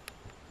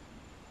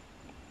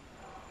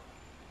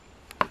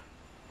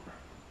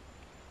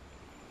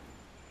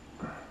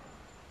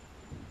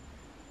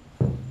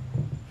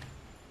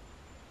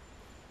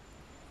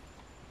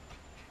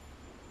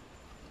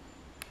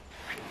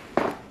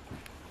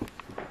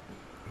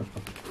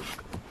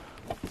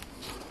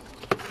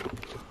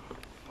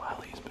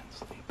 While he's been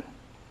sleeping,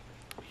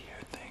 we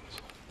hear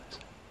things.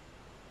 Listen.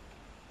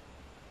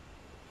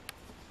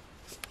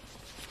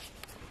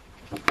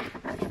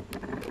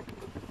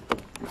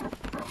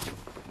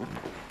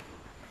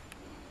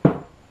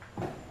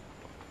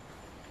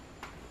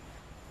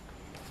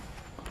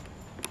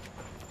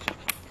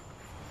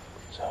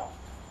 So,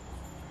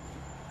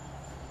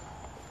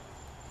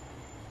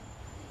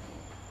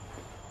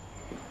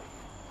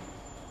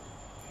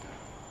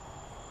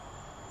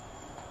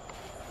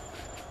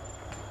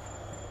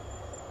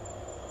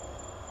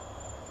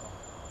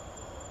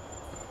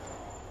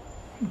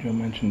 Joe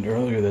mentioned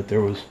earlier that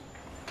there was...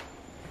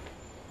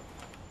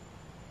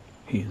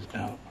 He's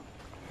out.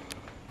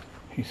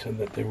 He said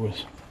that there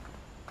was...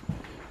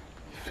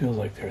 Feels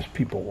like there's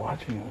people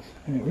watching us.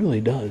 And it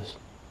really does.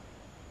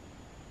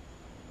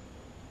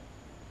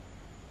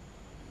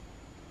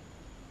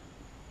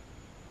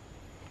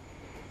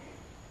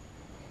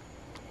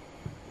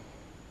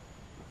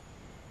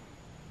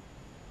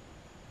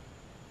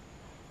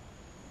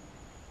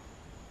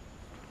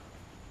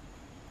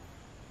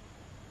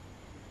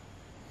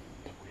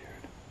 It's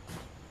weird.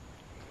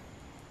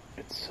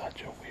 It's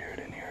such a weird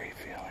and eerie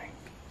feeling.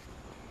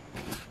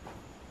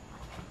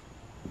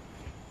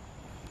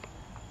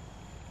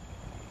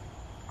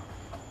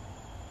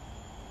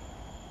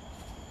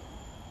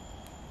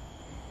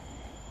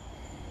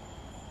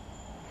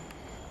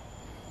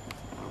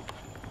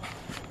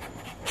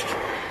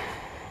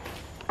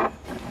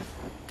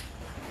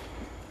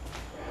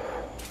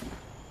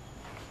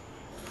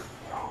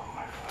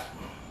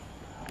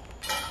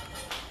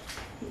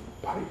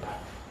 Pipe.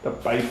 The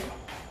pipe.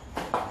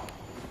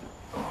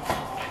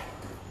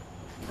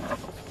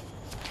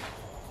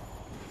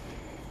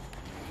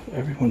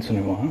 Every once in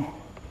a while.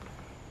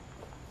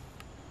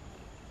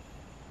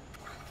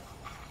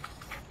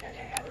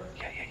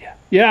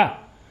 Yeah.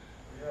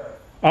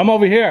 I'm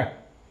over here.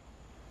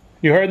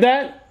 You heard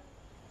that?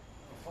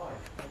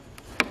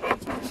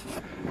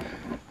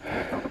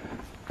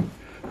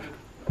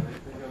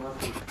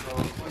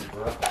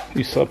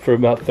 You slept for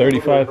about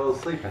 35.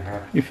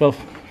 You fell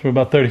for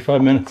about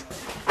 35 minutes.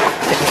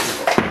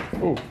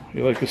 Oh,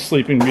 you're like a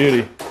sleeping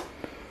beauty.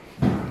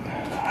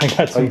 I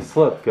got some. I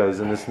slept, guys,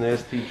 in this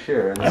nasty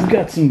chair. I've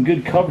got some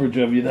good coverage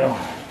of you, though.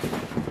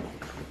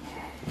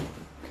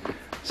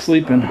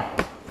 Sleeping. I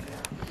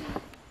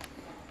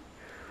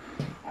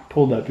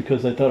pulled that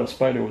because I thought a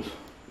spider was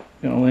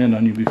gonna land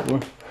on you before.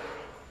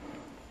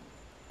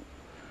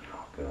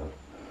 God.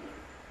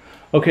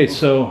 Okay,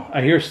 so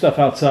I hear stuff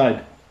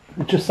outside.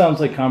 It just sounds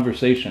like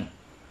conversation.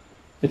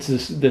 It's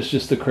just, that's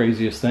just the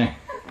craziest thing.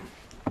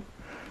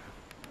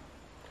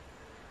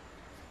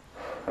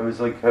 I was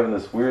like having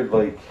this weird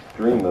like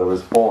dream that I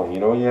was falling. You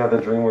know when you have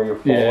that dream where you're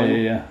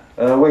falling? Yeah.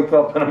 And I wake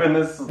up and I'm in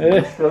this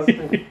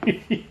disgusting...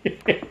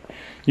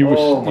 You were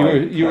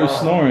God.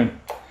 snoring.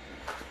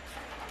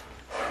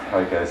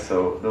 Alright guys,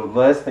 so the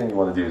last thing you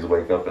want to do is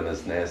wake up in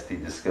this nasty,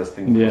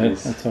 disgusting Yeah,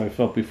 place. that's how I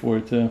felt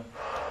before too.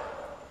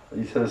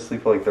 You said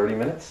sleep for like 30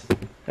 minutes?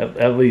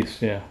 At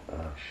least, yeah.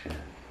 Oh shit.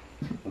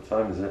 What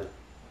time is it?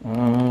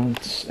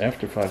 It's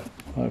after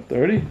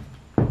 5:30.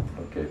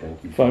 Okay,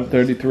 thank you.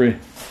 5:33.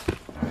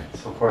 Alright,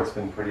 so far it's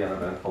been pretty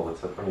uneventful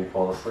except for me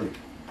falling asleep.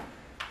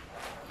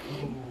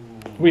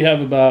 We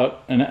have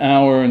about an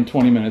hour and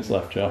 20 minutes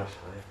left, Joe.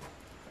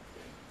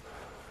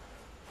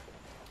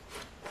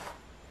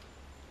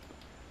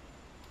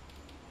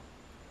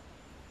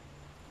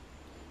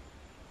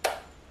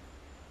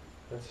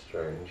 That's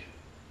strange.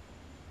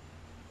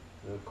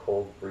 No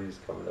cold breeze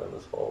coming down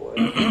this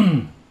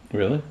hallway.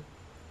 Really?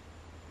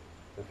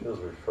 It feels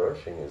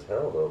refreshing as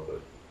hell though,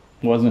 but...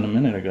 Wasn't a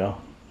minute ago.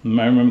 I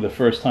remember the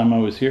first time I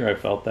was here, I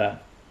felt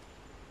that.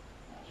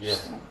 Yeah.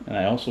 And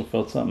I also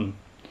felt something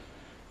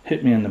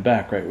hit me in the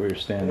back right where you're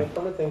I standing. mean,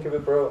 come to think of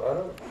it, bro, I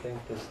don't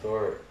think this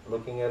door,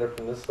 looking at it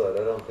from this side,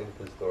 I don't think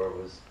this door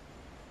was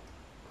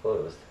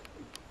closed.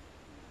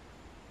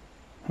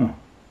 Huh.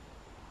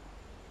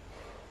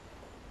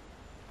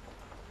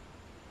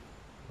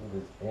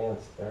 There's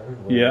ants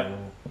everywhere. Yeah.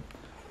 Man.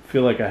 I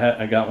feel like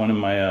I got one in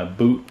my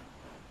boot.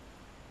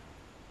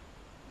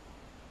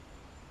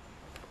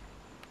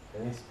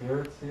 Any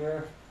spirits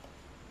here?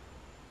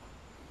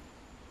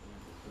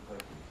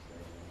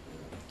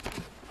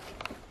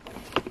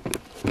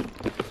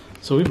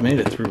 So we've made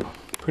it through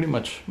pretty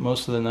much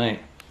most of the night,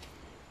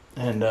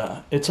 and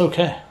it's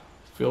okay.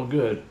 Feel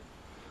good.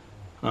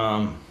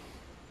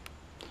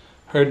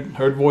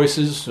 Heard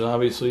voices.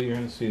 Obviously, you're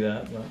gonna see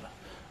that,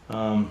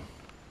 but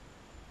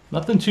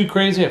nothing too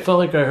crazy. I felt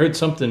like I heard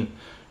something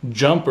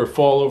jump or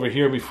fall over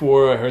here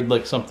before. I heard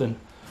like something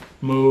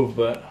move,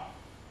 but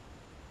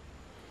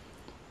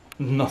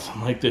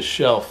nothing like this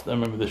shelf. I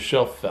remember the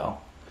shelf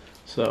fell.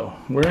 So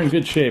we're in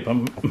good shape.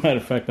 Matter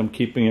of fact, I'm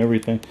keeping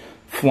everything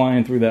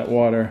flying through that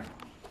water.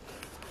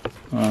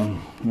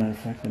 Matter of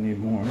fact, I need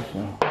more.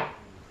 So.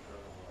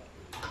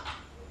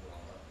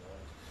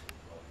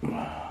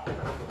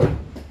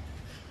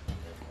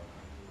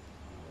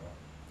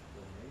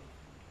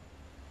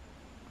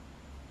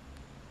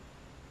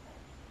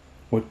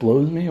 What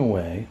blows me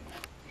away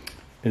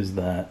is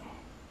that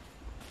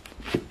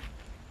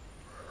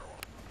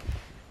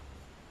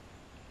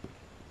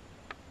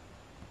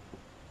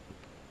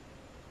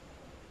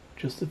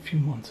just a few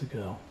months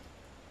ago,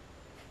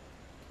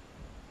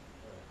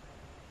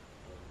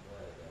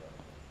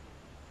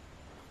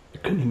 I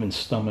couldn't even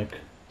stomach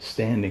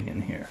standing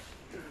in here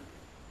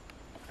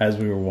as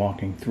we were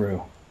walking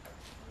through.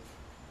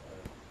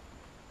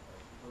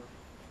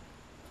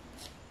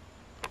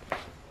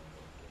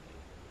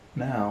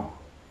 Now,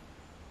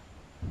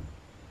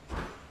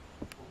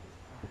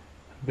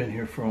 I've been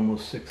here for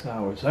almost 6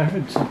 hours. I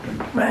heard something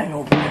bang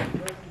over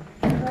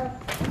there.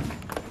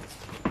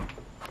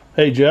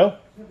 Hey, Joe?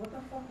 What the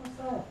fuck was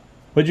that?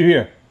 What'd you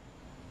hear?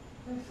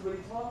 There's somebody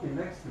talking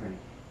next to me.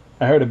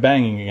 I heard a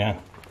banging again.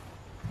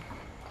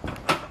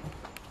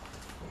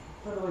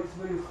 Sounded like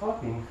somebody was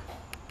talking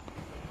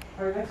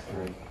right next to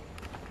me.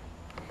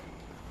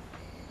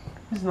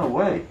 There's no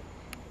way.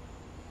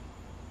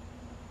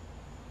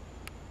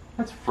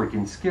 That's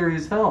freaking scary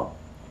as hell.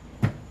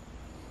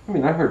 I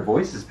mean, I heard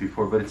voices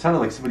before, but it sounded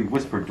like somebody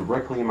whispered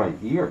directly in my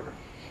ear.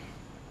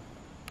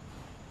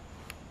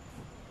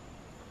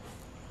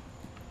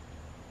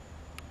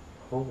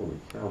 Holy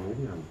cow,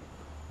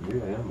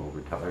 maybe I am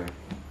overtired.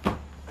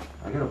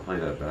 I gotta play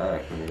that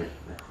back. I mean,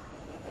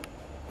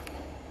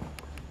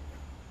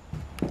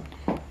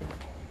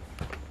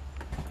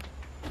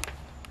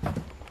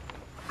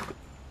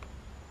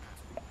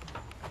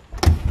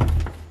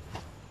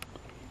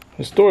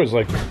 This door is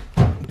like...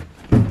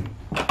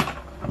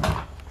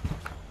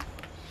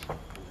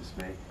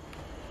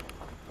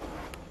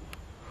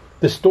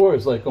 This door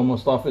is like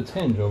almost off its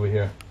hinge over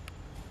here.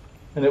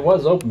 And it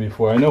was open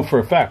before. I know for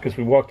a fact because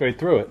we walked right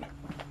through it.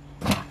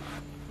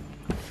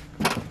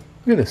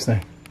 Look at this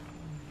thing.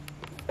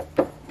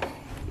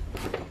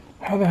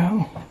 How the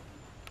hell?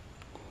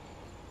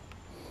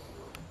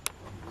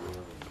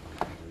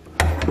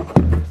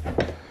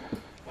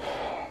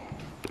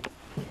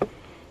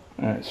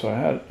 Alright, so I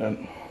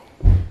had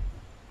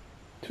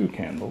 2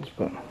 candles,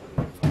 but...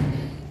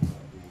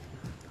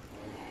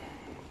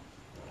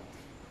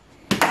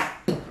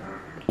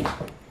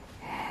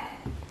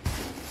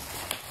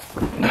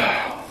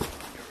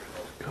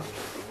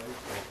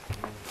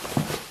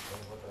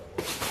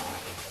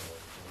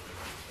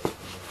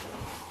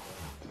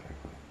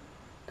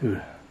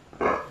 Dude.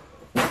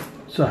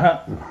 So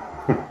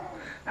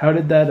how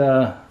did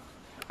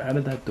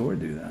that door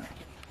do that?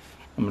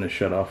 I'm gonna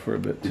shut off for a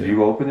bit too. Did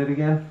you open it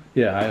again?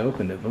 Yeah, I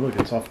opened it, but look,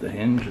 it's off the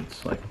hinge.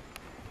 It's like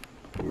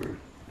weird.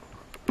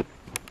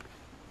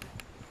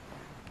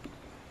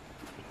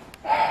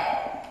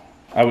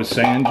 I was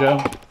saying,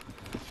 Joe,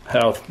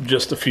 how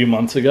just a few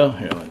months ago,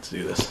 here, let's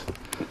do this.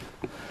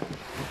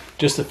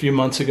 Just a few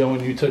months ago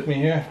when you took me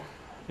here,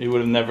 you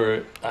would have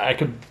never, I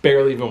could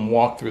barely even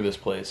walk through this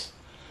place.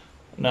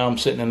 Now I'm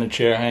sitting in a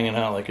chair hanging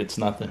out like it's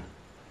nothing.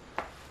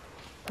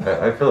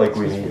 I feel like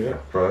we need,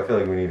 bro, I feel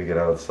like we need to get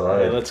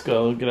outside. Yeah, let's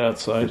go, get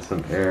outside. Get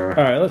some air.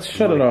 Alright, let's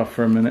shut it off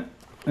for a minute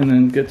and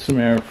then get some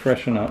air,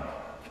 freshen up.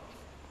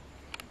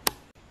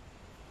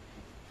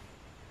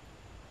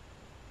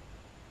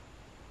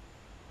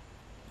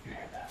 You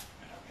hear that?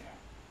 Right over here.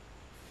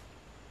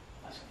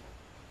 Listen.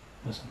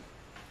 Listen.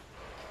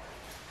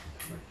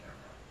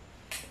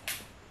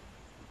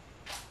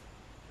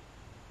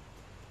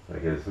 I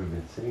guess we've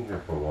been sitting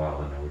here for a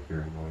while and now we're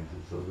hearing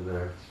noises over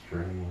there. It's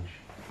strange.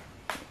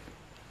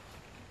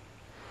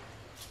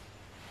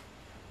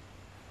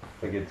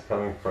 Like it's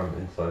coming from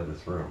inside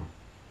this room.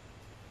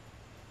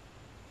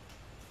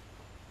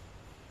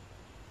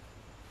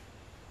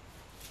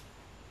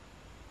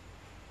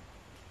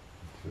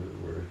 It's really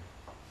weird.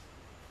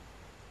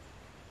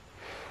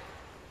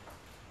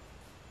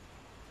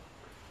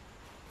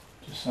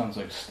 Just sounds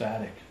like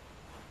static.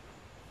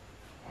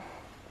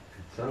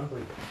 It sounds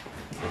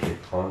like a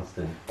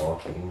constant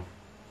talking,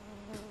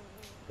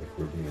 like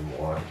we're being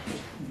watched.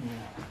 Yeah.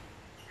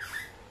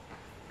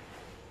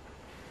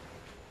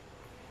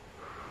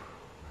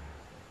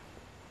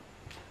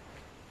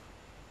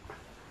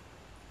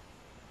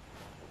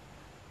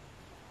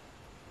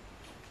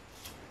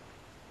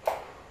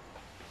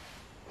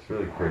 It's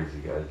really crazy,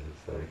 guys.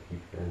 It's that I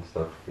keep hearing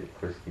stuff.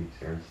 Chris keeps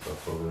hearing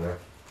stuff over there.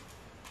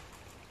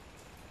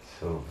 It's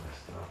so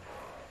messed up.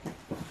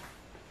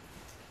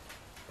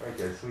 Alright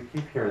guys, so we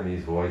keep hearing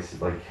these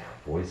voices, like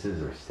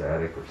voices or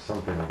static or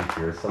something over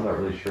here. So I'm not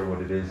really sure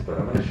what it is, but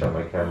I'm going to shut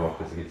my camera off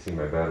because I can see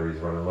my battery's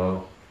running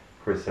low.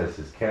 Chris has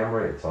his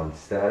camera, it's on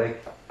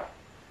static.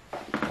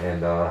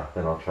 And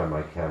then I'll try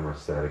my camera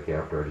static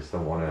after. I just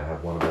don't want to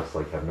have one of us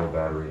like have no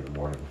battery in the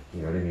morning.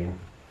 You know what I mean?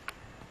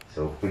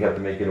 So we have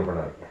to make it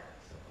overnight.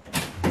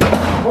 So.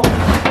 Oh.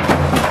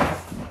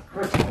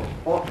 Chris,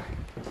 oh.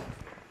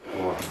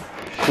 Oh.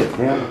 Shit,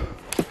 man.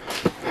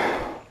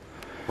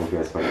 Oh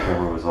guys, my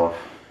camera was off.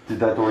 Did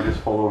that door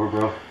just fall over,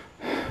 bro?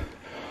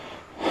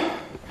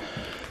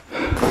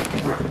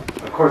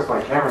 Of course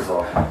my camera's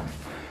off.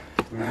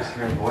 We were just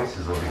hearing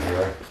voices over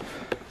here.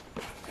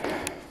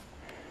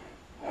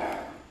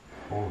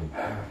 Holy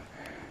crap.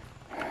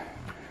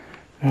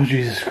 Oh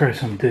Jesus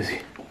Christ, I'm dizzy.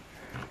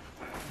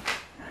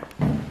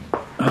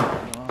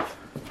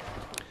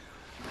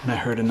 And I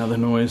heard another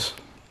noise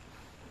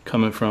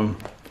coming from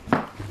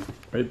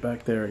right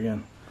back there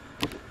again.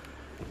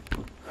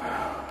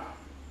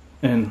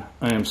 And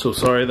I am so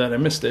sorry that I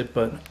missed it,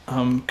 but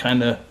I'm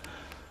kind of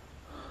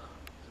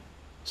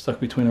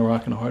stuck between a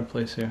rock and a hard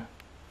place here.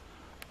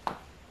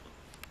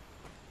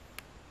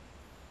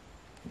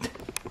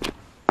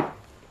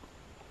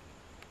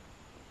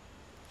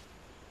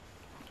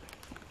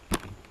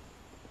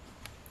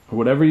 Or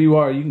whatever you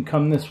are, you can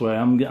come this way.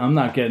 I'm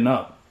not getting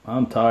up.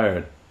 I'm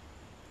tired.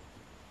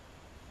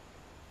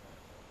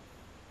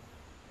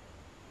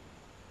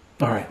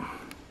 All right.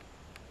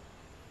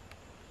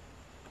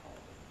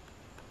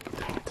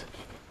 Dang it.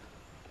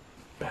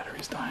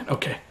 Battery's dying.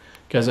 Okay,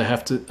 guys, I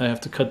have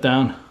to cut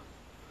down.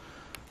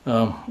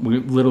 We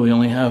literally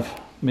only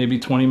have maybe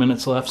 20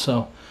 minutes left,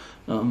 so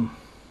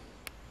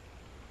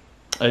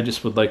I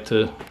just would like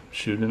to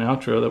shoot an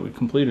outro that we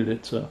completed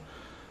it. So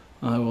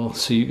I will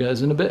see you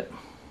guys in a bit.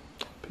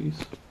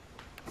 Peace.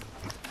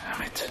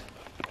 Damn it!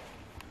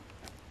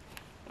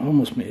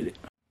 Almost made it.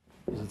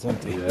 It's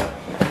empty.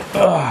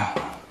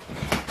 Yeah.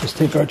 Just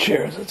take our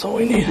chairs. That's all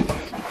we need.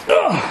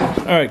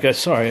 All right, guys.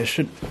 Sorry, I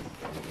shouldn't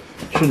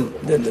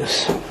have did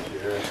this.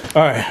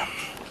 All right,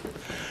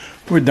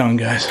 we're done,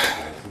 guys.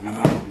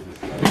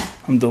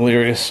 I'm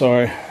delirious.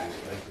 Sorry.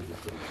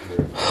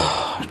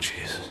 Oh,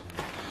 Jesus.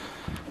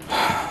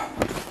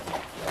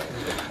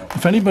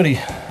 If anybody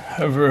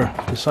ever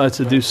decides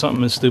to do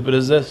something as stupid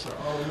as this,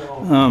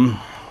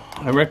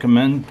 I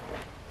recommend.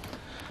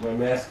 My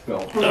mask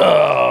fell.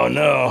 Oh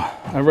no!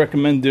 I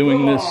recommend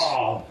doing this.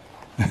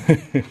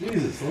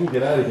 Jesus, let me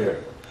get out of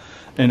here.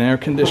 In air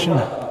condition.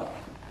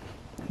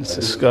 It's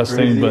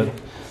disgusting, but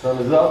sun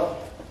is up.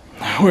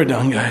 We're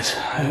done, guys.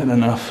 I had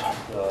enough.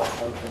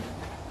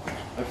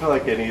 I feel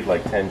like I need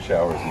like 10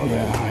 showers.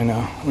 Yeah, I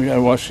know. We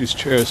gotta wash these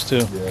chairs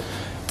too. Yeah.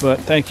 But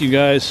thank you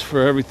guys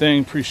for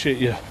everything. Appreciate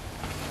you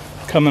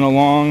coming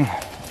along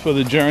for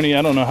the journey.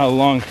 I don't know how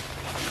long.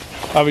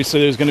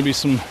 Obviously, there's going to be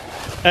some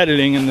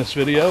editing in this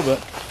video,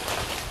 but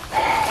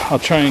I'll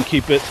try and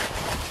keep it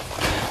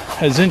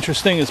as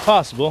interesting as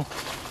possible.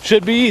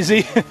 Should be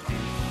easy.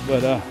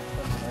 But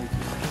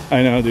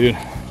I know, dude.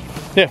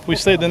 Yeah, we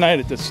stayed the night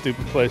at this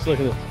stupid place. Look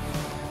at it.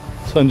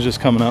 Sun's just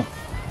coming up.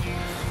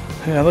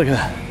 Yeah, look at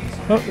that.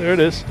 Oh, there it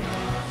is.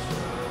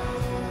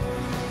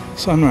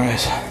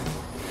 Sunrise.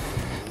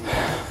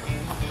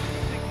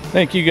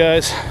 Thank you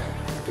guys.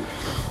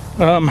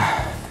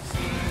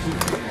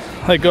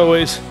 Like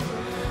always,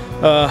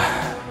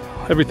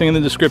 everything in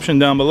the description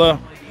down below.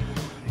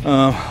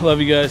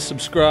 Love you guys.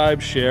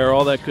 Subscribe, share,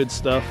 all that good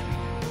stuff.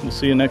 We'll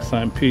see you next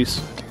time.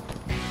 Peace.